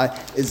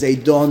Halakhah is a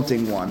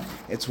daunting one.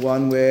 It's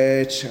one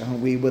which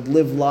we would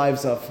live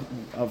lives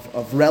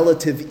of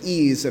relative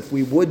ease if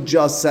we would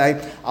just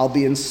say, I'll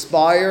be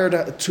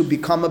inspired to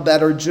become a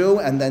better Jew,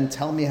 and then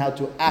tell me how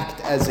to act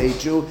as a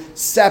Jew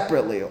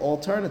separately.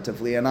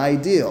 Alternatively, an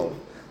ideal,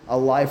 a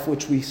life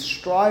which we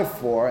strive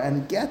for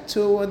and get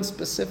to in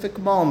specific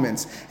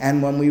moments.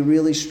 And when we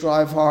really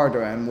strive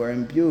harder and we're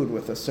imbued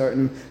with a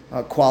certain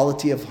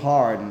quality of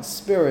heart and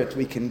spirit,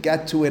 we can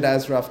get to it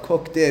as Rav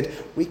Kook did.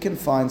 We can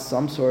find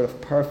some sort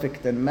of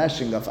perfect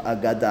enmeshing of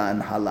Agadah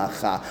and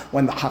Halakhah.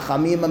 When the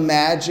Chachamim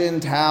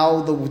imagined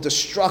how the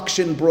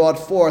destruction brought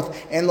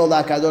forth, En lo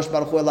lakadosh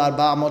baruch hu el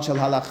arba amot shel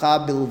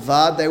halakha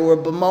bilvad, they were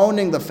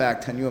bemoaning the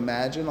fact. Can you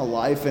imagine a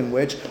life in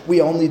which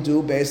we only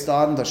do based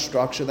on the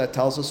structure that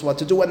tells us what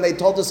to do? When they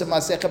told us in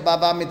Masechet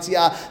Bava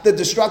Mitzia the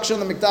destruction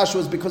of the Mikdash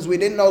was because we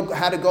didn't know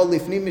how to go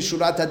lifnim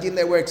mishurat hadin,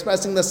 they were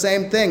expressing the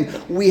same thing.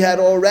 We had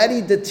already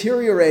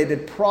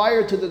deteriorated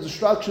prior to the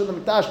destruction of the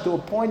Mikdash to a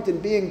point in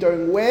being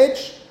during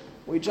which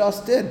we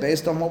just did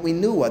based on what we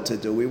knew what to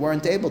do. We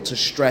weren't able to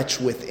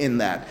stretch within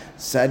that.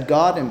 Said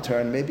God in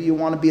turn, maybe you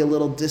want to be a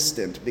little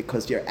distant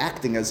because you're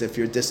acting as if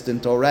you're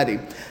distant already.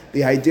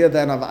 The idea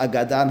then of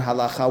Agadah and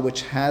Halakhah,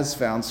 which has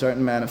found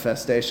certain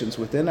manifestations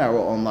within our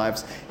own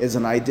lives, is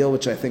an ideal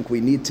which I think we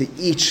need to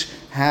each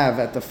have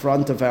at the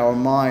front of our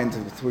mind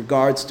with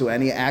regards to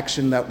any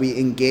action that we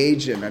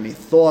engage in, any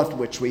thought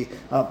which we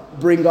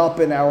bring up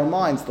in our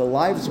minds. The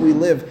lives we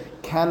live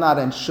cannot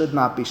and should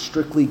not be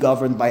strictly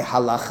governed by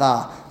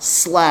halakha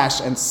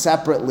 / and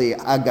separately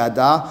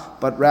agadah,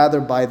 but rather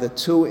by the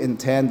two in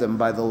tandem,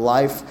 by the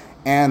life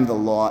and the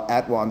law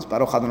at once.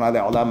 Baruch Adonai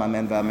le'olam,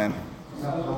 amen v'amen.